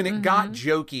 like when it got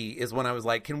jokey is when I was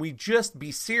like, can we just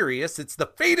be serious? It's the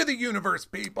fate of the universe,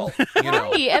 people.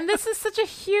 Right. And this is such a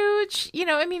huge,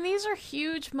 these are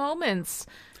huge moments,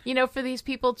 for these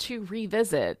people to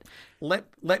revisit. Let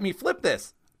me flip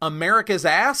this. America's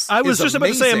ass I was just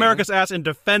amazing. about to say America's ass in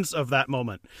defense of that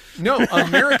moment. No,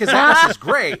 America's ass is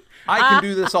great. I can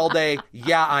do this all day.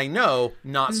 Yeah, I know.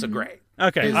 Not so great.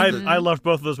 Okay, I loved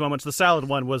both of those moments. The salad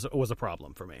one was a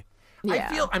problem for me.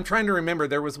 Yeah. I'm trying to remember.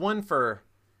 There was one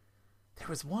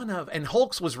of, and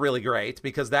Hulk's was really great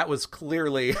because that was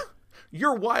clearly,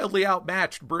 you're wildly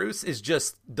outmatched, Bruce, is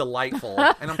just delightful.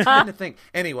 And I'm trying to think.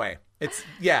 Anyway,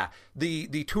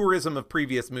 the tourism of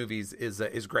previous movies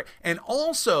is great. And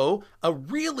also a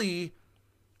really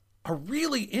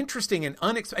interesting and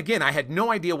again, I had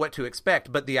no idea what to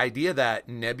expect, but the idea that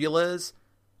Nebula's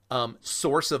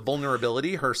source of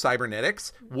vulnerability, her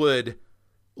cybernetics, would,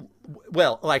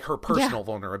 well, like her personal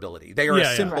vulnerability. They are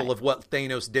a symbol of what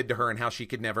Thanos did to her and how she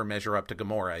could never measure up to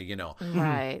Gamora, you know.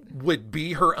 Right. Would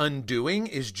be her undoing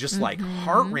is just like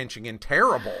heart-wrenching and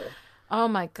terrible. Oh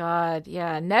my God.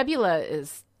 Yeah. Nebula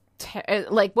is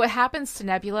like what happens to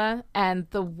Nebula and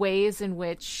the ways in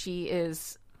which she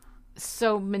is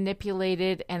so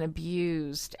manipulated and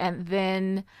abused. And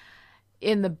then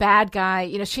in the bad guy,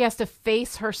 you know, she has to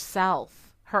face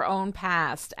herself, her own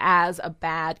past as a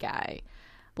bad guy.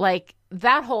 Like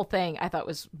that whole thing I thought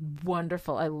was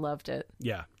wonderful. I loved it.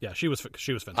 Yeah, she was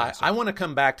fantastic. I want to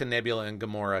come back to Nebula and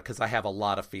Gamora because I have a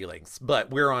lot of feelings, but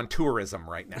we're on tourism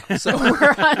right now. So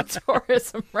we're on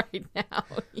tourism right now.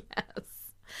 Yes.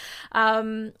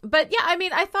 But yeah, I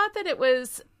mean, I thought that it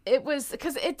was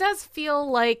because it does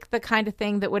feel like the kind of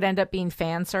thing that would end up being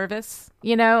fan service,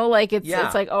 you know, like it's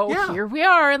like, here we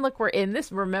are. And look, we're in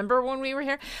this. Remember when we were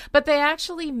here? But they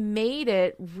actually made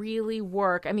it really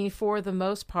work. I mean, for the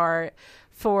most part,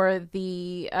 for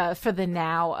the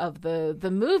now of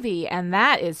the movie. And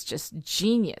that is just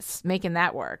genius making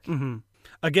that work. Mm-hmm.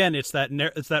 Again, it's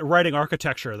that writing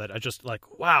architecture that I just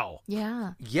like, wow.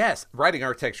 Yeah. Yes, writing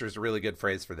architecture is a really good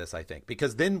phrase for this, I think,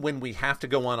 because then when we have to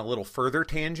go on a little further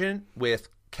tangent with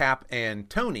Cap and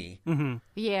Tony,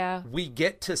 we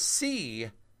get to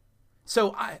see.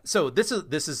 So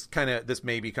this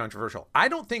may be controversial. I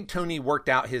don't think Tony worked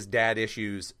out his dad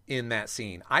issues in that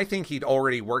scene. I think he'd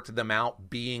already worked them out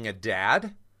being a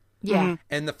dad. Yeah.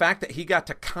 And the fact that he got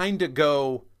to kind of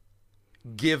go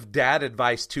give dad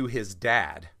advice to his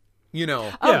dad, you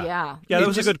know. Yeah, that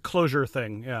was a good closure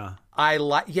thing. Yeah, I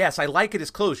like it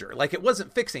as closure. Like, it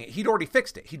wasn't fixing it, he'd already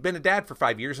fixed it. He'd been a dad for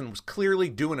 5 years and was clearly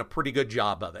doing a pretty good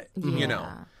job of it, you know.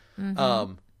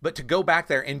 But to go back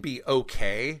there and be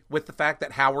okay with the fact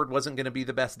that Howard wasn't going to be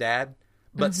the best dad,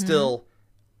 but still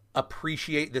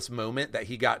appreciate this moment that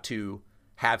he got to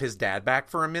have his dad back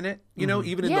for a minute, you know,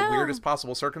 even in the weirdest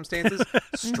possible circumstances.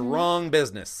 Strong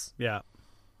business. Yeah,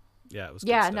 it was.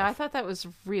 Yeah, good no, stuff. I thought that was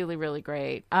really, really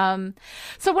great. So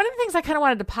one of the things I kind of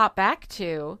wanted to pop back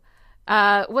to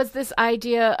was this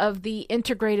idea of the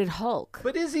integrated Hulk.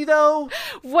 But is he, though?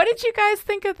 What did you guys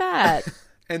think of that?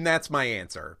 And that's my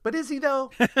answer. But is he, though?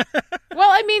 Well,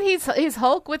 I mean, he's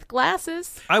Hulk with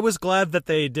glasses. I was glad that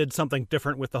they did something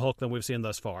different with the Hulk than we've seen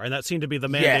thus far, and that seemed to be the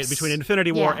mandate between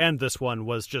Infinity War and this one,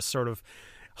 was just sort of,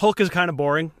 Hulk is kind of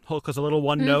boring. Hulk is a little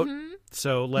one note,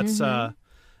 so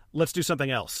let's do something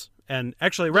else. And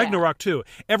actually, Ragnarok too.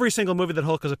 Every single movie that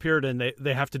Hulk has appeared in,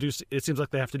 they have to do. It seems like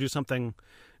they have to do something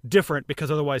different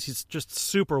because otherwise he's just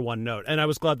super one note. And I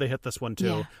was glad they hit this one too.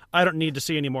 Yeah. I don't need to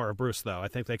see any more of Bruce though. I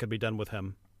think they could be done with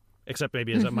him, except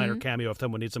maybe as a minor cameo if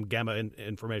someone needs some gamma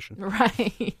information.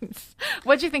 Right.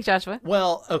 What'd you think, Joshua?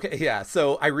 Well, okay, yeah.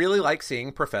 So I really like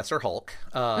seeing Professor Hulk.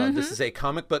 This is a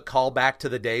comic book callback to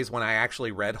the days when I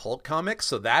actually read Hulk comics,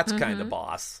 so that's kind of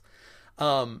boss.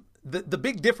 The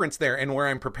big difference there, and where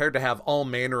I'm prepared to have all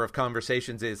manner of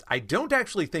conversations, is I don't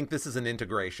actually think this is an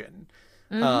integration.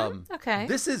 Okay.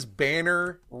 This is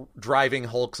Banner driving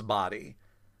Hulk's body.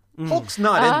 Hulk's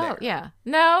not in there. Yeah.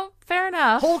 No, fair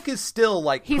enough. Hulk is still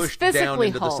like He's pushed down physically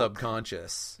into Hulk. the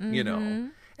subconscious, you know.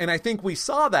 And I think we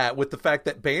saw that with the fact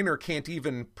that Banner can't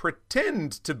even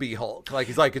pretend to be Hulk. Like,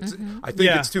 he's like, I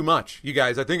think it's too much, you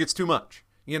guys. I think it's too much,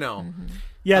 you know.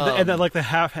 Yeah, and then like the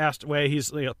half-assed way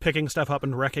he's picking stuff up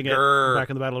and wrecking it back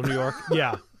in the Battle of New York.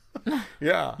 Yeah.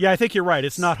 Yeah. Yeah, I think you're right.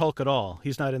 It's not Hulk at all.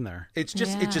 He's not in there. It's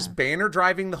just Banner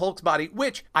driving the Hulk's body,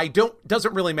 which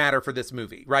doesn't really matter for this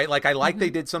movie, right? Like, I like they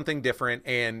did something different,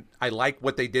 and I like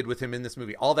what they did with him in this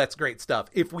movie. All that's great stuff.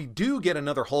 If we do get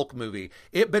another Hulk movie,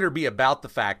 it better be about the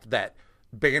fact that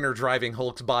Banner driving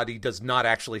Hulk's body does not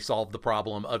actually solve the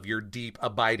problem of your deep,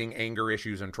 abiding anger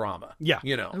issues and trauma. Yeah.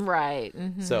 You know? Right.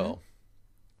 So,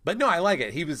 but no, I like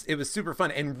it. It was super fun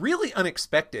and really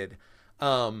unexpected.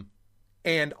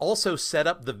 And also set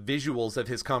up the visuals of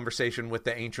his conversation with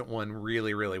the Ancient One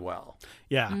really, really well.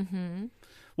 Yeah.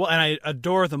 Well, and I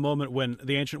adore the moment when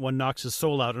the Ancient One knocks his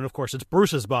soul out, and of course it's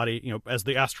Bruce's body, you know, as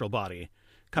the astral body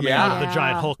coming out of the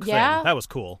giant Hulk thing. That was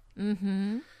cool.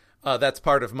 That's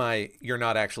part of my "you're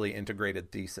not actually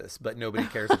integrated" thesis, but nobody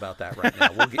cares about that right now.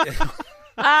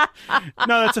 No,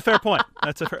 that's a fair point.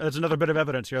 That's another bit of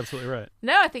evidence. You're absolutely right.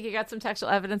 No, I think you got some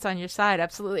textual evidence on your side.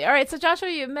 Absolutely. All right. So, Joshua,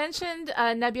 you mentioned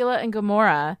Nebula and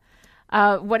Gamora.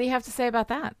 What do you have to say about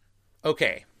that?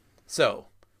 Okay, so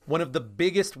one of the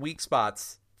biggest weak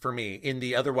spots for me in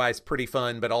the otherwise pretty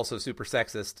fun but also super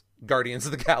sexist Guardians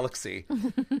of the Galaxy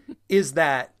is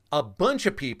that a bunch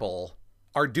of people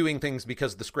are doing things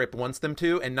because the script wants them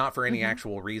to and not for any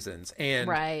actual reasons. And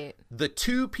Right. the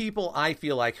two people I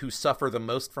feel like who suffer the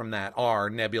most from that are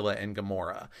Nebula and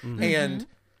Gamora. And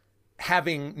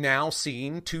having now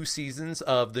seen 2 seasons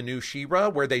of the new She-Ra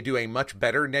where they do a much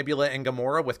better Nebula and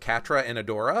Gamora with Catra and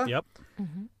Adora, Yep.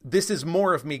 this is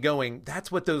more of me going,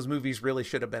 that's what those movies really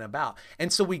should have been about.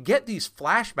 And so we get these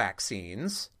flashback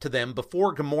scenes to them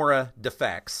before Gamora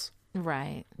defects,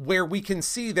 Right. where we can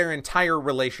see their entire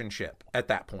relationship at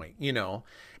that point, you know?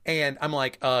 And I'm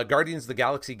like, Guardians of the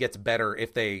Galaxy gets better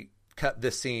if they cut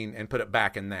this scene and put it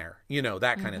back in there, you know,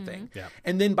 that kind of thing. Yeah.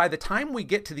 And then by the time we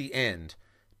get to the end,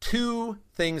 2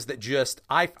 things that just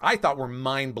I thought were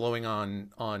mind-blowing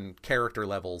on character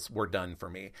levels were done for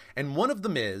me. And one of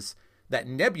them is that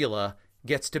Nebula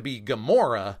gets to be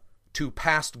Gamora to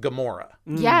past Gamora.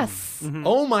 Yes.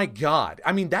 Oh my God.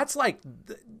 I mean, that's like,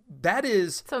 that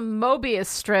is, It's a Mobius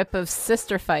strip of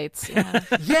sister fights. Yeah.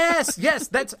 yes.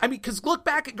 That's, I mean, because look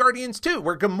back at Guardians 2,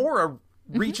 where Gamora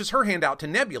reaches her hand out to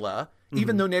Nebula,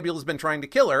 even though Nebula's been trying to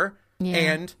kill her,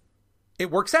 and it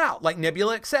works out. Like,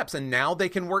 Nebula accepts, and now they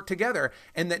can work together.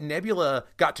 And that Nebula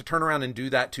got to turn around and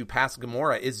do that to past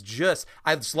Gamora is just,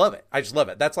 I just love it. I just love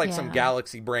it. That's like some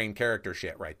Galaxy Brain character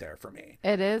shit right there for me.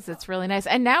 It is. It's really nice.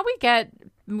 And now we get,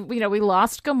 you know, we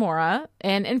lost Gamora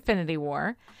in Infinity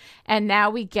War, and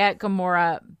now we get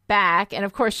Gamora back. And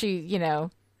of course, she, you know,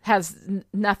 has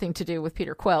nothing to do with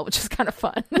Peter Quill, which is kind of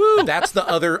fun. That's the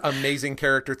other amazing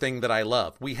character thing that I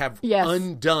love. We have Yes.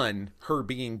 undone her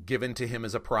being given to him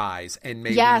as a prize, and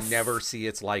may Yes. we never see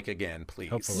its like again, please.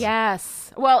 Hopefully.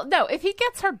 Yes. Well, no, if he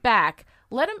gets her back,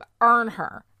 let him earn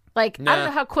her. Like, I don't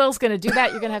know how Quill's going to do that.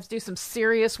 You're going to have to do some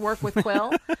serious work with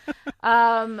Quill.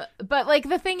 But, like,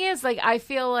 the thing is, like, I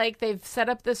feel like they've set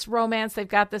up this romance. They've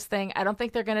got this thing. I don't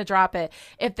think they're going to drop it.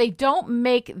 If they don't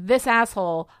make this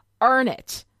asshole earn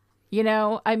it, you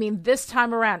know, I mean, this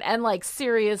time around, and, like,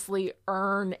 seriously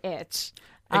earn it,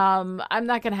 I'm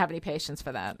not going to have any patience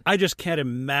for that. I just can't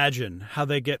imagine how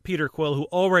they get Peter Quill, who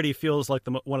already feels like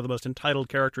one of the most entitled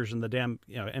characters in the damn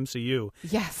MCU,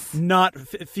 Yes. not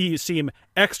seem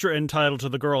extra entitled to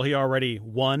the girl he already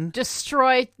won.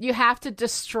 You have to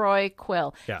destroy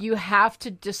Quill. Yeah. You have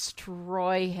to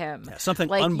destroy him. Yeah, something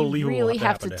like, unbelievable you really have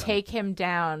have to to happen to him. take him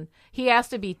down. He has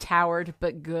to be towered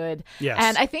but good. Yes.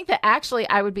 And I think that actually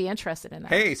I would be interested in that.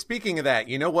 Hey, speaking of that,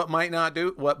 you know what might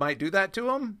do that to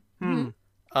him?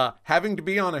 Having to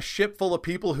be on a ship full of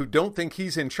people who don't think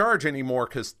he's in charge anymore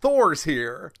because Thor's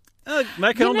here.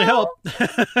 That can only help.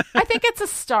 I think it's a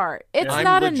start. It's I'm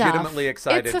not enough. legitimately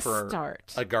excited it's a for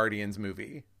start. a Guardians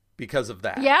movie because of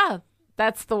that. Yeah,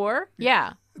 that's Thor.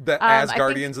 Yeah. As I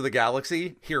Guardians of the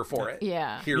Galaxy, here for it.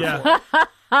 Yeah. Here Yeah.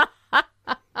 for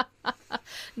it.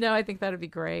 No, I think that would be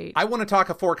great. I want to talk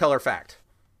a 4-color fact.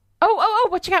 Oh,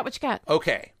 what you got? What you got?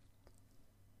 Okay.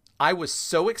 I was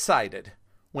so excited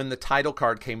when the title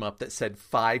card came up that said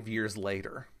 5 years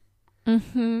later.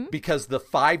 Mm-hmm. Because the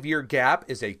 5-year gap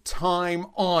is a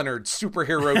time-honored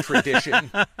superhero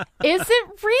tradition. Is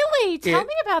it really? Tell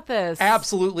me about this.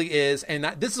 Absolutely is. And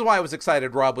this is why I was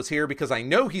excited Rob was here, because I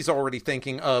know he's already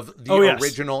thinking of the yes.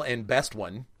 original and best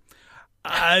one.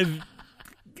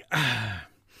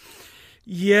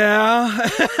 Yeah.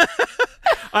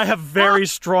 I have very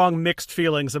strong mixed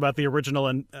feelings about the original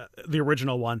and the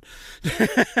original one.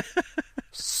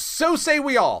 So say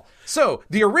we all. So,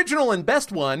 the original and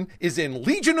best one is in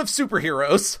Legion of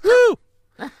Superheroes. Woo!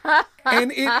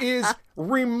 And it is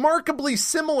remarkably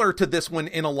similar to this one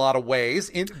in a lot of ways,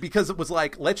 because it was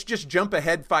like, let's just jump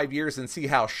ahead 5 years and see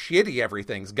how shitty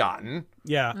everything's gotten.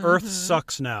 Yeah, Earth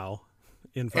sucks now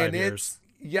in 5 And years.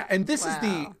 Yeah, and this is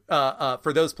the,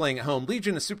 for those playing at home,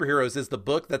 Legion of Superheroes is the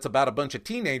book that's about a bunch of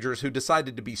teenagers who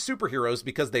decided to be superheroes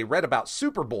because they read about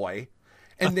Superboy,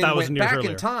 and then went back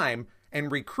in time and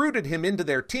recruited him into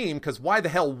their team, because why the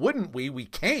hell wouldn't we? We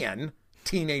can.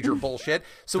 Teenager bullshit.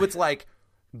 So it's like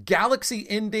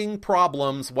galaxy-ending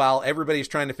problems while everybody's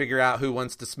trying to figure out who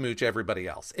wants to smooch everybody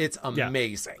else. It's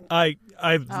amazing. I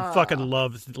fucking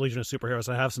love Legion of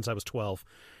Superheroes. I have since I was 12.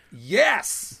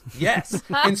 Yes.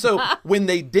 And so when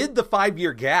they did the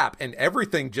 5-year gap and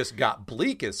everything just got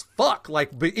bleak as fuck,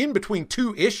 like in between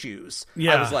 2 issues,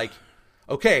 I was like,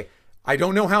 okay, I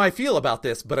don't know how I feel about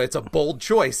this, but it's a bold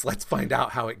choice. Let's find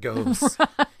out how it goes.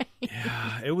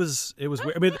 Yeah, it was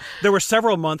weird. I mean, there were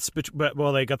several months, but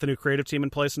well, they got the new creative team in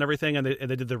place and everything, and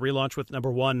they did the relaunch with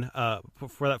 #1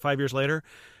 for that 5 years later,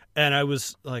 and I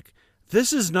was like,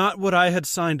 this is not what I had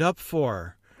signed up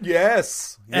for.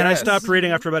 Yes. And I stopped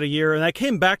reading after about a year, and I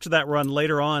came back to that run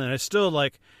later on, and I still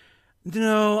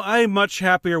no, I'm much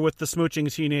happier with the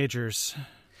smooching teenagers.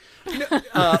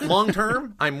 Long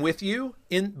term, I'm with you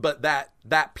but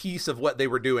that piece of what they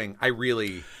were doing, I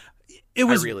really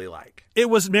like. It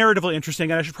was narratively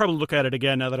interesting, and I should probably look at it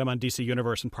again now that I'm on DC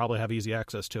Universe and probably have easy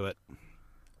access to it.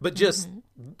 But just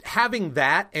having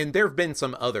that, and there have been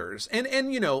some others, and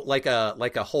like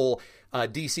a whole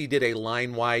DC did a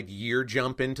line-wide year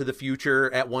jump into the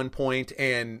future at one point,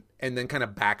 and then kind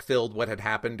of backfilled what had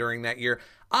happened during that year.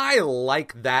 I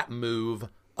like that move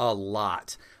a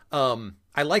lot.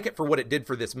 I like it for what it did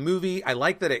for this movie. I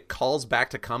like that it calls back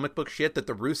to comic book shit that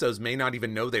the Russos may not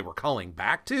even know they were calling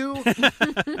back to.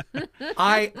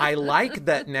 I like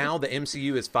that now the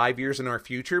MCU is 5 years in our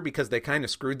future because they kind of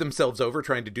screwed themselves over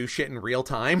trying to do shit in real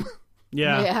time.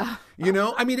 Yeah.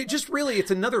 I mean,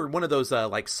 it's another one of those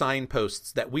like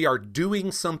signposts that we are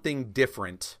doing something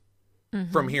different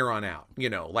from here on out.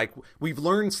 Like we've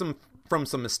learned from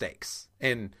some mistakes.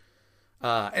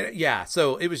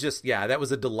 So it was just, that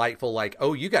was a delightful, like,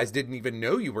 oh, you guys didn't even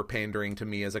know you were pandering to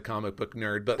me as a comic book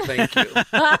nerd, but thank you.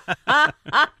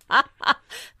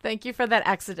 Thank you for that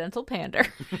accidental pander.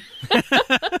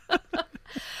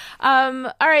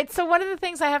 All right, so one of the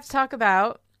things I have to talk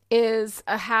about is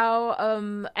how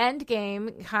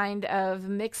Endgame kind of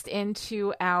mixed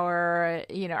into our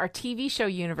TV show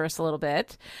universe a little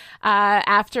bit.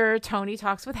 After Tony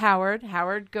talks with Howard,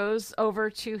 Howard goes over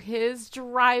to his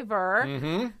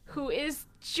driver, who is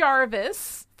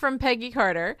Jarvis from Peggy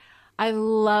Carter. I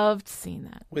loved seeing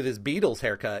that. With his Beatles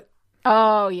haircut.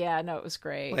 Oh, yeah. No, it was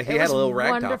great. Like he had a little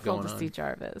rag top going on. Wonderful to see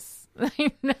Jarvis.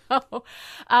 I know.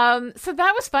 So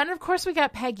that was fun. And of course, we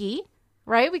got Peggy.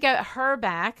 Right? We got her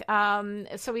back.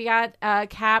 So we got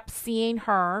Cap seeing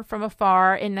her from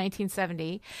afar in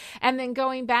 1970. And then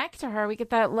going back to her, we get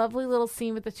that lovely little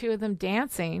scene with the two of them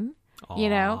dancing.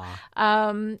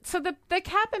 Aww. So the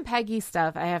Cap and Peggy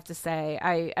stuff, I have to say,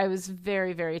 I was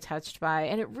very, very touched by.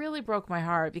 And it really broke my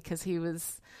heart because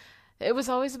it was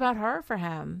always about her for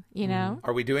him,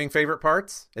 Are we doing favorite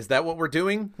parts? Is that what we're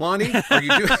doing, Lonnie? Are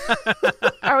you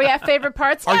Are we at favorite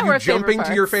parts? Are we're you jumping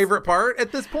to your favorite part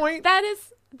at this point?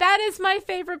 That is my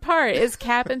favorite part, is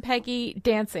Cap and Peggy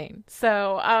dancing.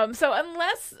 So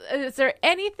unless, is there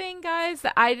anything, guys,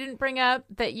 that I didn't bring up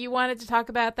that you wanted to talk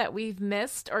about that we've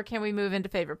missed, or can we move into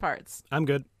favorite parts? I'm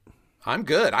good. I'm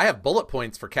good. I have bullet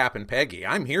points for Cap and Peggy.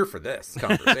 I'm here for this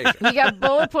conversation. You got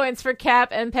bullet points for Cap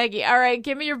and Peggy. All right,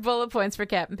 give me your bullet points for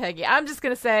Cap and Peggy. I'm just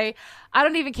going to say, I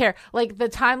don't even care. Like the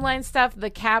timeline stuff, the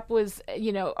Cap was,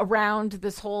 around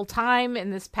this whole time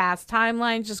in this past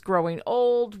timeline, just growing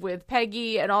old with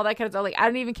Peggy and all that kind of stuff. Like, I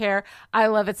don't even care. I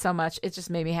love it so much. It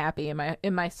just made me happy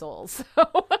in my soul. So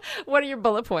what are your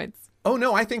bullet points? Oh,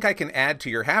 no, I think I can add to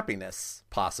your happiness,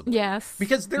 possibly. Yes.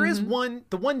 Because there is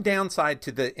the one downside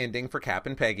to the ending for Cap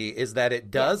and Peggy is that it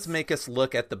does make us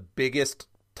look at the biggest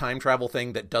time travel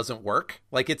thing that doesn't work.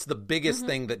 Like, it's the biggest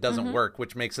thing that doesn't work,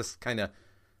 which makes us kind of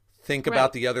think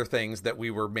about the other things that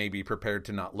we were maybe prepared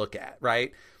to not look at,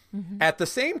 right? At the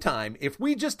same time, if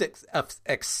we just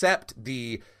accept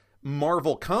the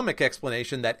Marvel comic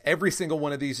explanation that every single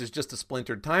one of these is just a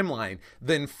splintered timeline,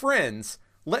 then friends,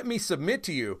 let me submit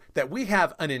to you that we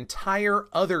have an entire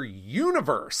other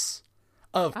universe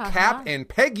of Cap and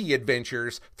Peggy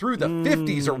adventures through the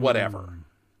 50s or whatever.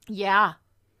 Yeah.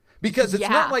 Because it's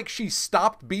not like she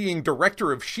stopped being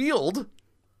director of S.H.I.E.L.D.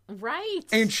 Right.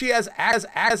 And she has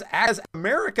as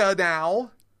America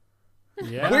now.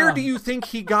 Yeah. Where do you think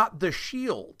he got the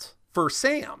shield for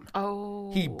Sam?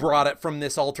 Oh. He brought it from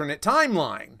this alternate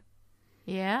timeline.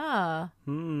 Yeah.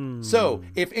 So,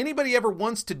 if anybody ever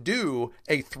wants to do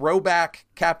a throwback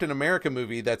Captain America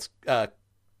movie that's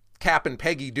Cap and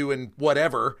Peggy doing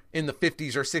whatever in the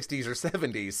 50s or 60s or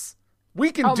 70s,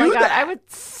 we can do that. I would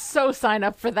so sign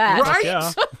up for that. Right?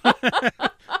 Yeah.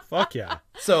 Fuck yeah.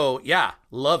 So, yeah,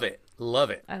 love it.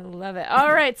 Love it. I love it.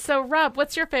 All right. So, Rob,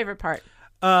 what's your favorite part?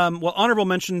 Well, honorable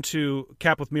mention to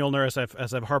Cap with Mjolnir,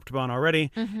 as I've harped upon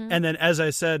already, and then as I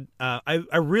said, I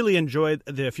really enjoyed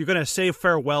if you're going to say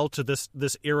farewell to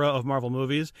this era of Marvel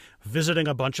movies, visiting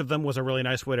a bunch of them was a really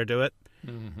nice way to do it.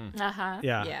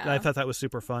 Yeah, I thought that was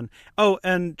super fun. Oh,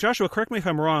 and Joshua, correct me if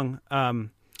I'm wrong.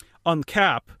 On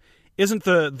Cap, isn't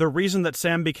the reason that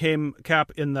Sam became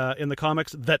Cap in the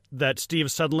comics that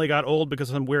Steve suddenly got old because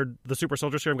the super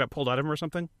soldier serum got pulled out of him or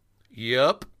something?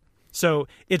 Yep. So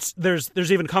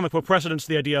there's even comic book precedence to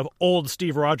the idea of old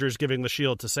Steve Rogers giving the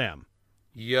shield to Sam,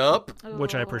 Yup.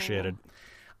 which I appreciated.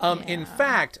 In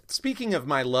fact, speaking of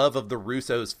my love of the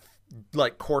Russos,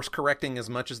 like course correcting as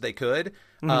much as they could,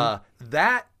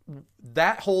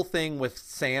 that whole thing with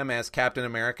Sam as Captain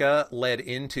America led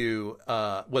into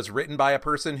was written by a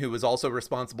person who was also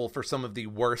responsible for some of the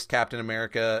worst Captain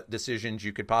America decisions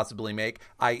you could possibly make,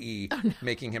 i.e.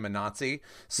 making him a Nazi.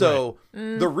 So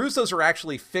the Russos are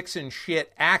actually fixing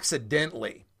shit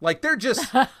accidentally. Like they're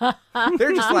just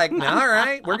like, nah, all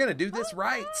right, we're gonna do this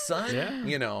right, son. Yeah.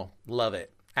 You know, love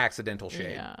it. Accidental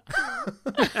shade.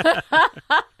 Yeah.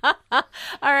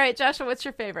 All right, Joshua, what's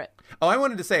your favorite? Oh, I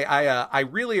wanted to say I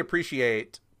really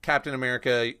appreciate Captain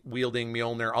America wielding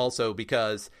Mjolnir also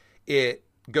because it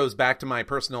goes back to my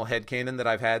personal headcanon that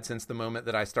I've had since the moment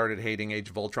that I started hating Age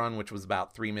of Ultron, which was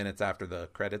about 3 minutes after the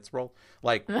credits roll,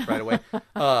 like right away.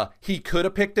 He could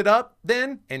have picked it up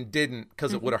then and didn't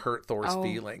because it would have hurt Thor's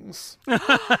feelings.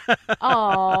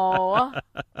 Oh,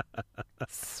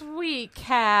 sweet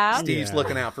Cap. Steve's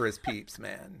looking out for his peeps,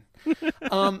 man.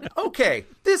 Okay,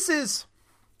 this is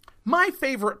my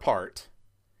favorite part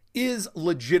is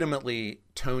legitimately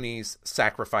Tony's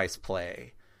sacrifice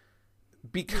play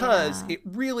because it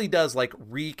really does like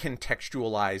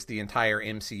recontextualize the entire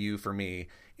MCU for me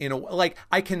in a like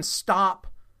I can stop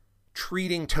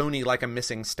treating Tony like a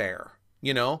missing stair,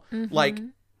 you know? Like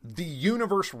the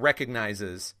universe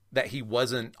recognizes that he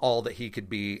wasn't all that he could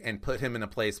be and put him in a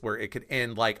place where it could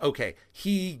end like, okay,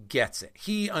 he gets it.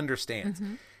 He understands.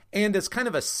 And as kind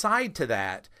of a side to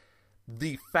that,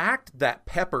 the fact that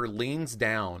Pepper leans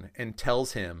down and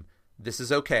tells him, this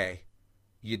is okay.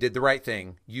 You did the right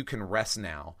thing. You can rest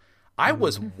now. I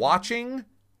was watching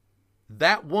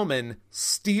that woman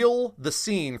steal the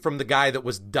scene from the guy that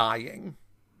was dying.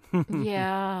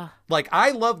 Yeah. Like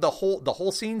I love the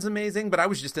whole scene's amazing, but I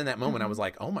was just in that moment. I was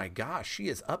like, oh my gosh, she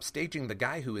is upstaging the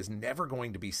guy who is never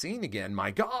going to be seen again.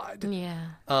 My God.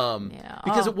 Yeah.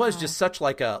 Because it was just such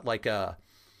like a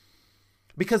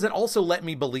because it also let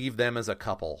me believe them as a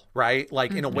couple, right?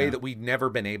 Like in a way that we'd never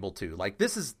been able to. Like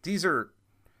these are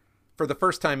for the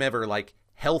first time ever, like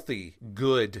healthy,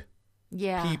 good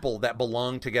people that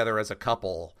belong together as a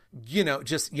couple. You know,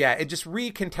 just, it just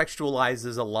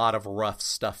recontextualizes a lot of rough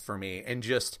stuff for me. And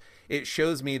just, it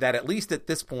shows me that at least at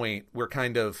this point, we're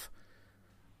kind of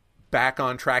back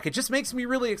on track. It just makes me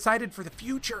really excited for the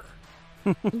future.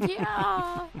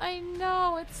 Yeah, I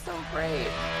know. It's so great.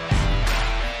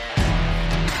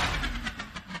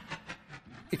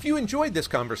 If you enjoyed this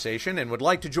conversation and would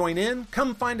like to join in,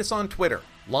 come find us on Twitter.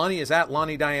 Lonnie is at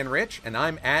Lonnie Diane Rich, and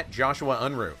I'm at Joshua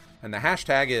Unruh. And the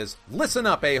hashtag is Listen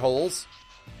Up, A-Holes.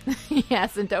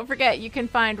 Yes, and don't forget, you can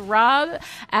find Rob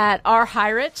at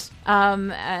rhirich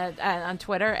on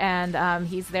Twitter, and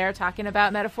he's there talking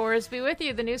about Metaphors Be With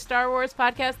You, the new Star Wars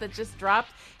podcast that just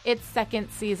dropped its second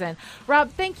season. Rob,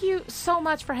 thank you so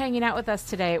much for hanging out with us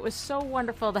today. It was so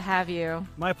wonderful to have you.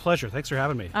 My pleasure. Thanks for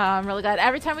having me. I'm really glad.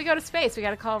 Every time we go to space, we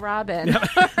got to call Rob in. All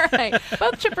right.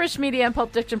 Both Chipperish Media and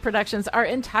Pulp Diction Productions are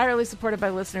entirely supported by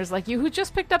listeners like you who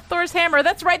just picked up Thor's Hammer.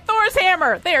 That's right, Thor's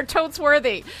Hammer. They are totes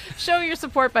worthy. Show your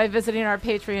support by visiting our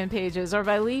Patreon pages or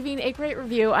by leaving a great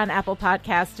review on Apple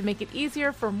Podcasts to make it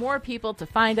easier for more people to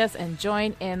find us and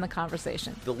join in the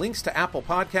conversation. The links to Apple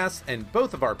Podcasts and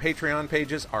both of our Patreon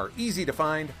pages are easy to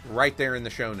find right there in the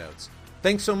show notes.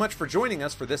 Thanks so much for joining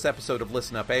us for this episode of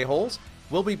Listen Up, A-Holes.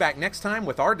 We'll be back next time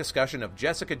with our discussion of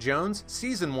Jessica Jones,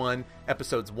 Season 1,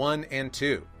 Episodes 1 and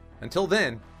 2. Until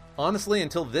then, honestly,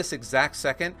 until this exact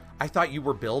second, I thought you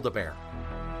were Build-A-Bear.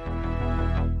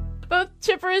 Both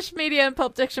Chipperish Media and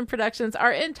Pulp Diction Productions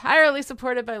are entirely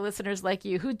supported by listeners like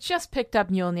you who just picked up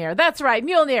Mjolnir. That's right,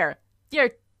 Mjolnir.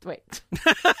 Wait.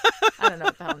 I don't know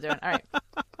what the hell I'm doing. All right.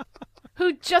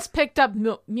 Who just picked up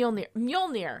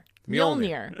Mjolnir.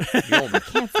 I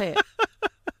can't say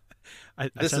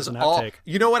it. This is all.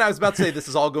 You know what I was about to say? This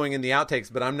is all going in the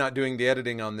outtakes, but I'm not doing the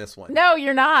editing on this one. No,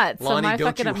 you're not. Lonnie, so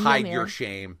don't you hide Mjolnir. your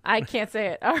shame. I can't say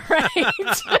it. All right.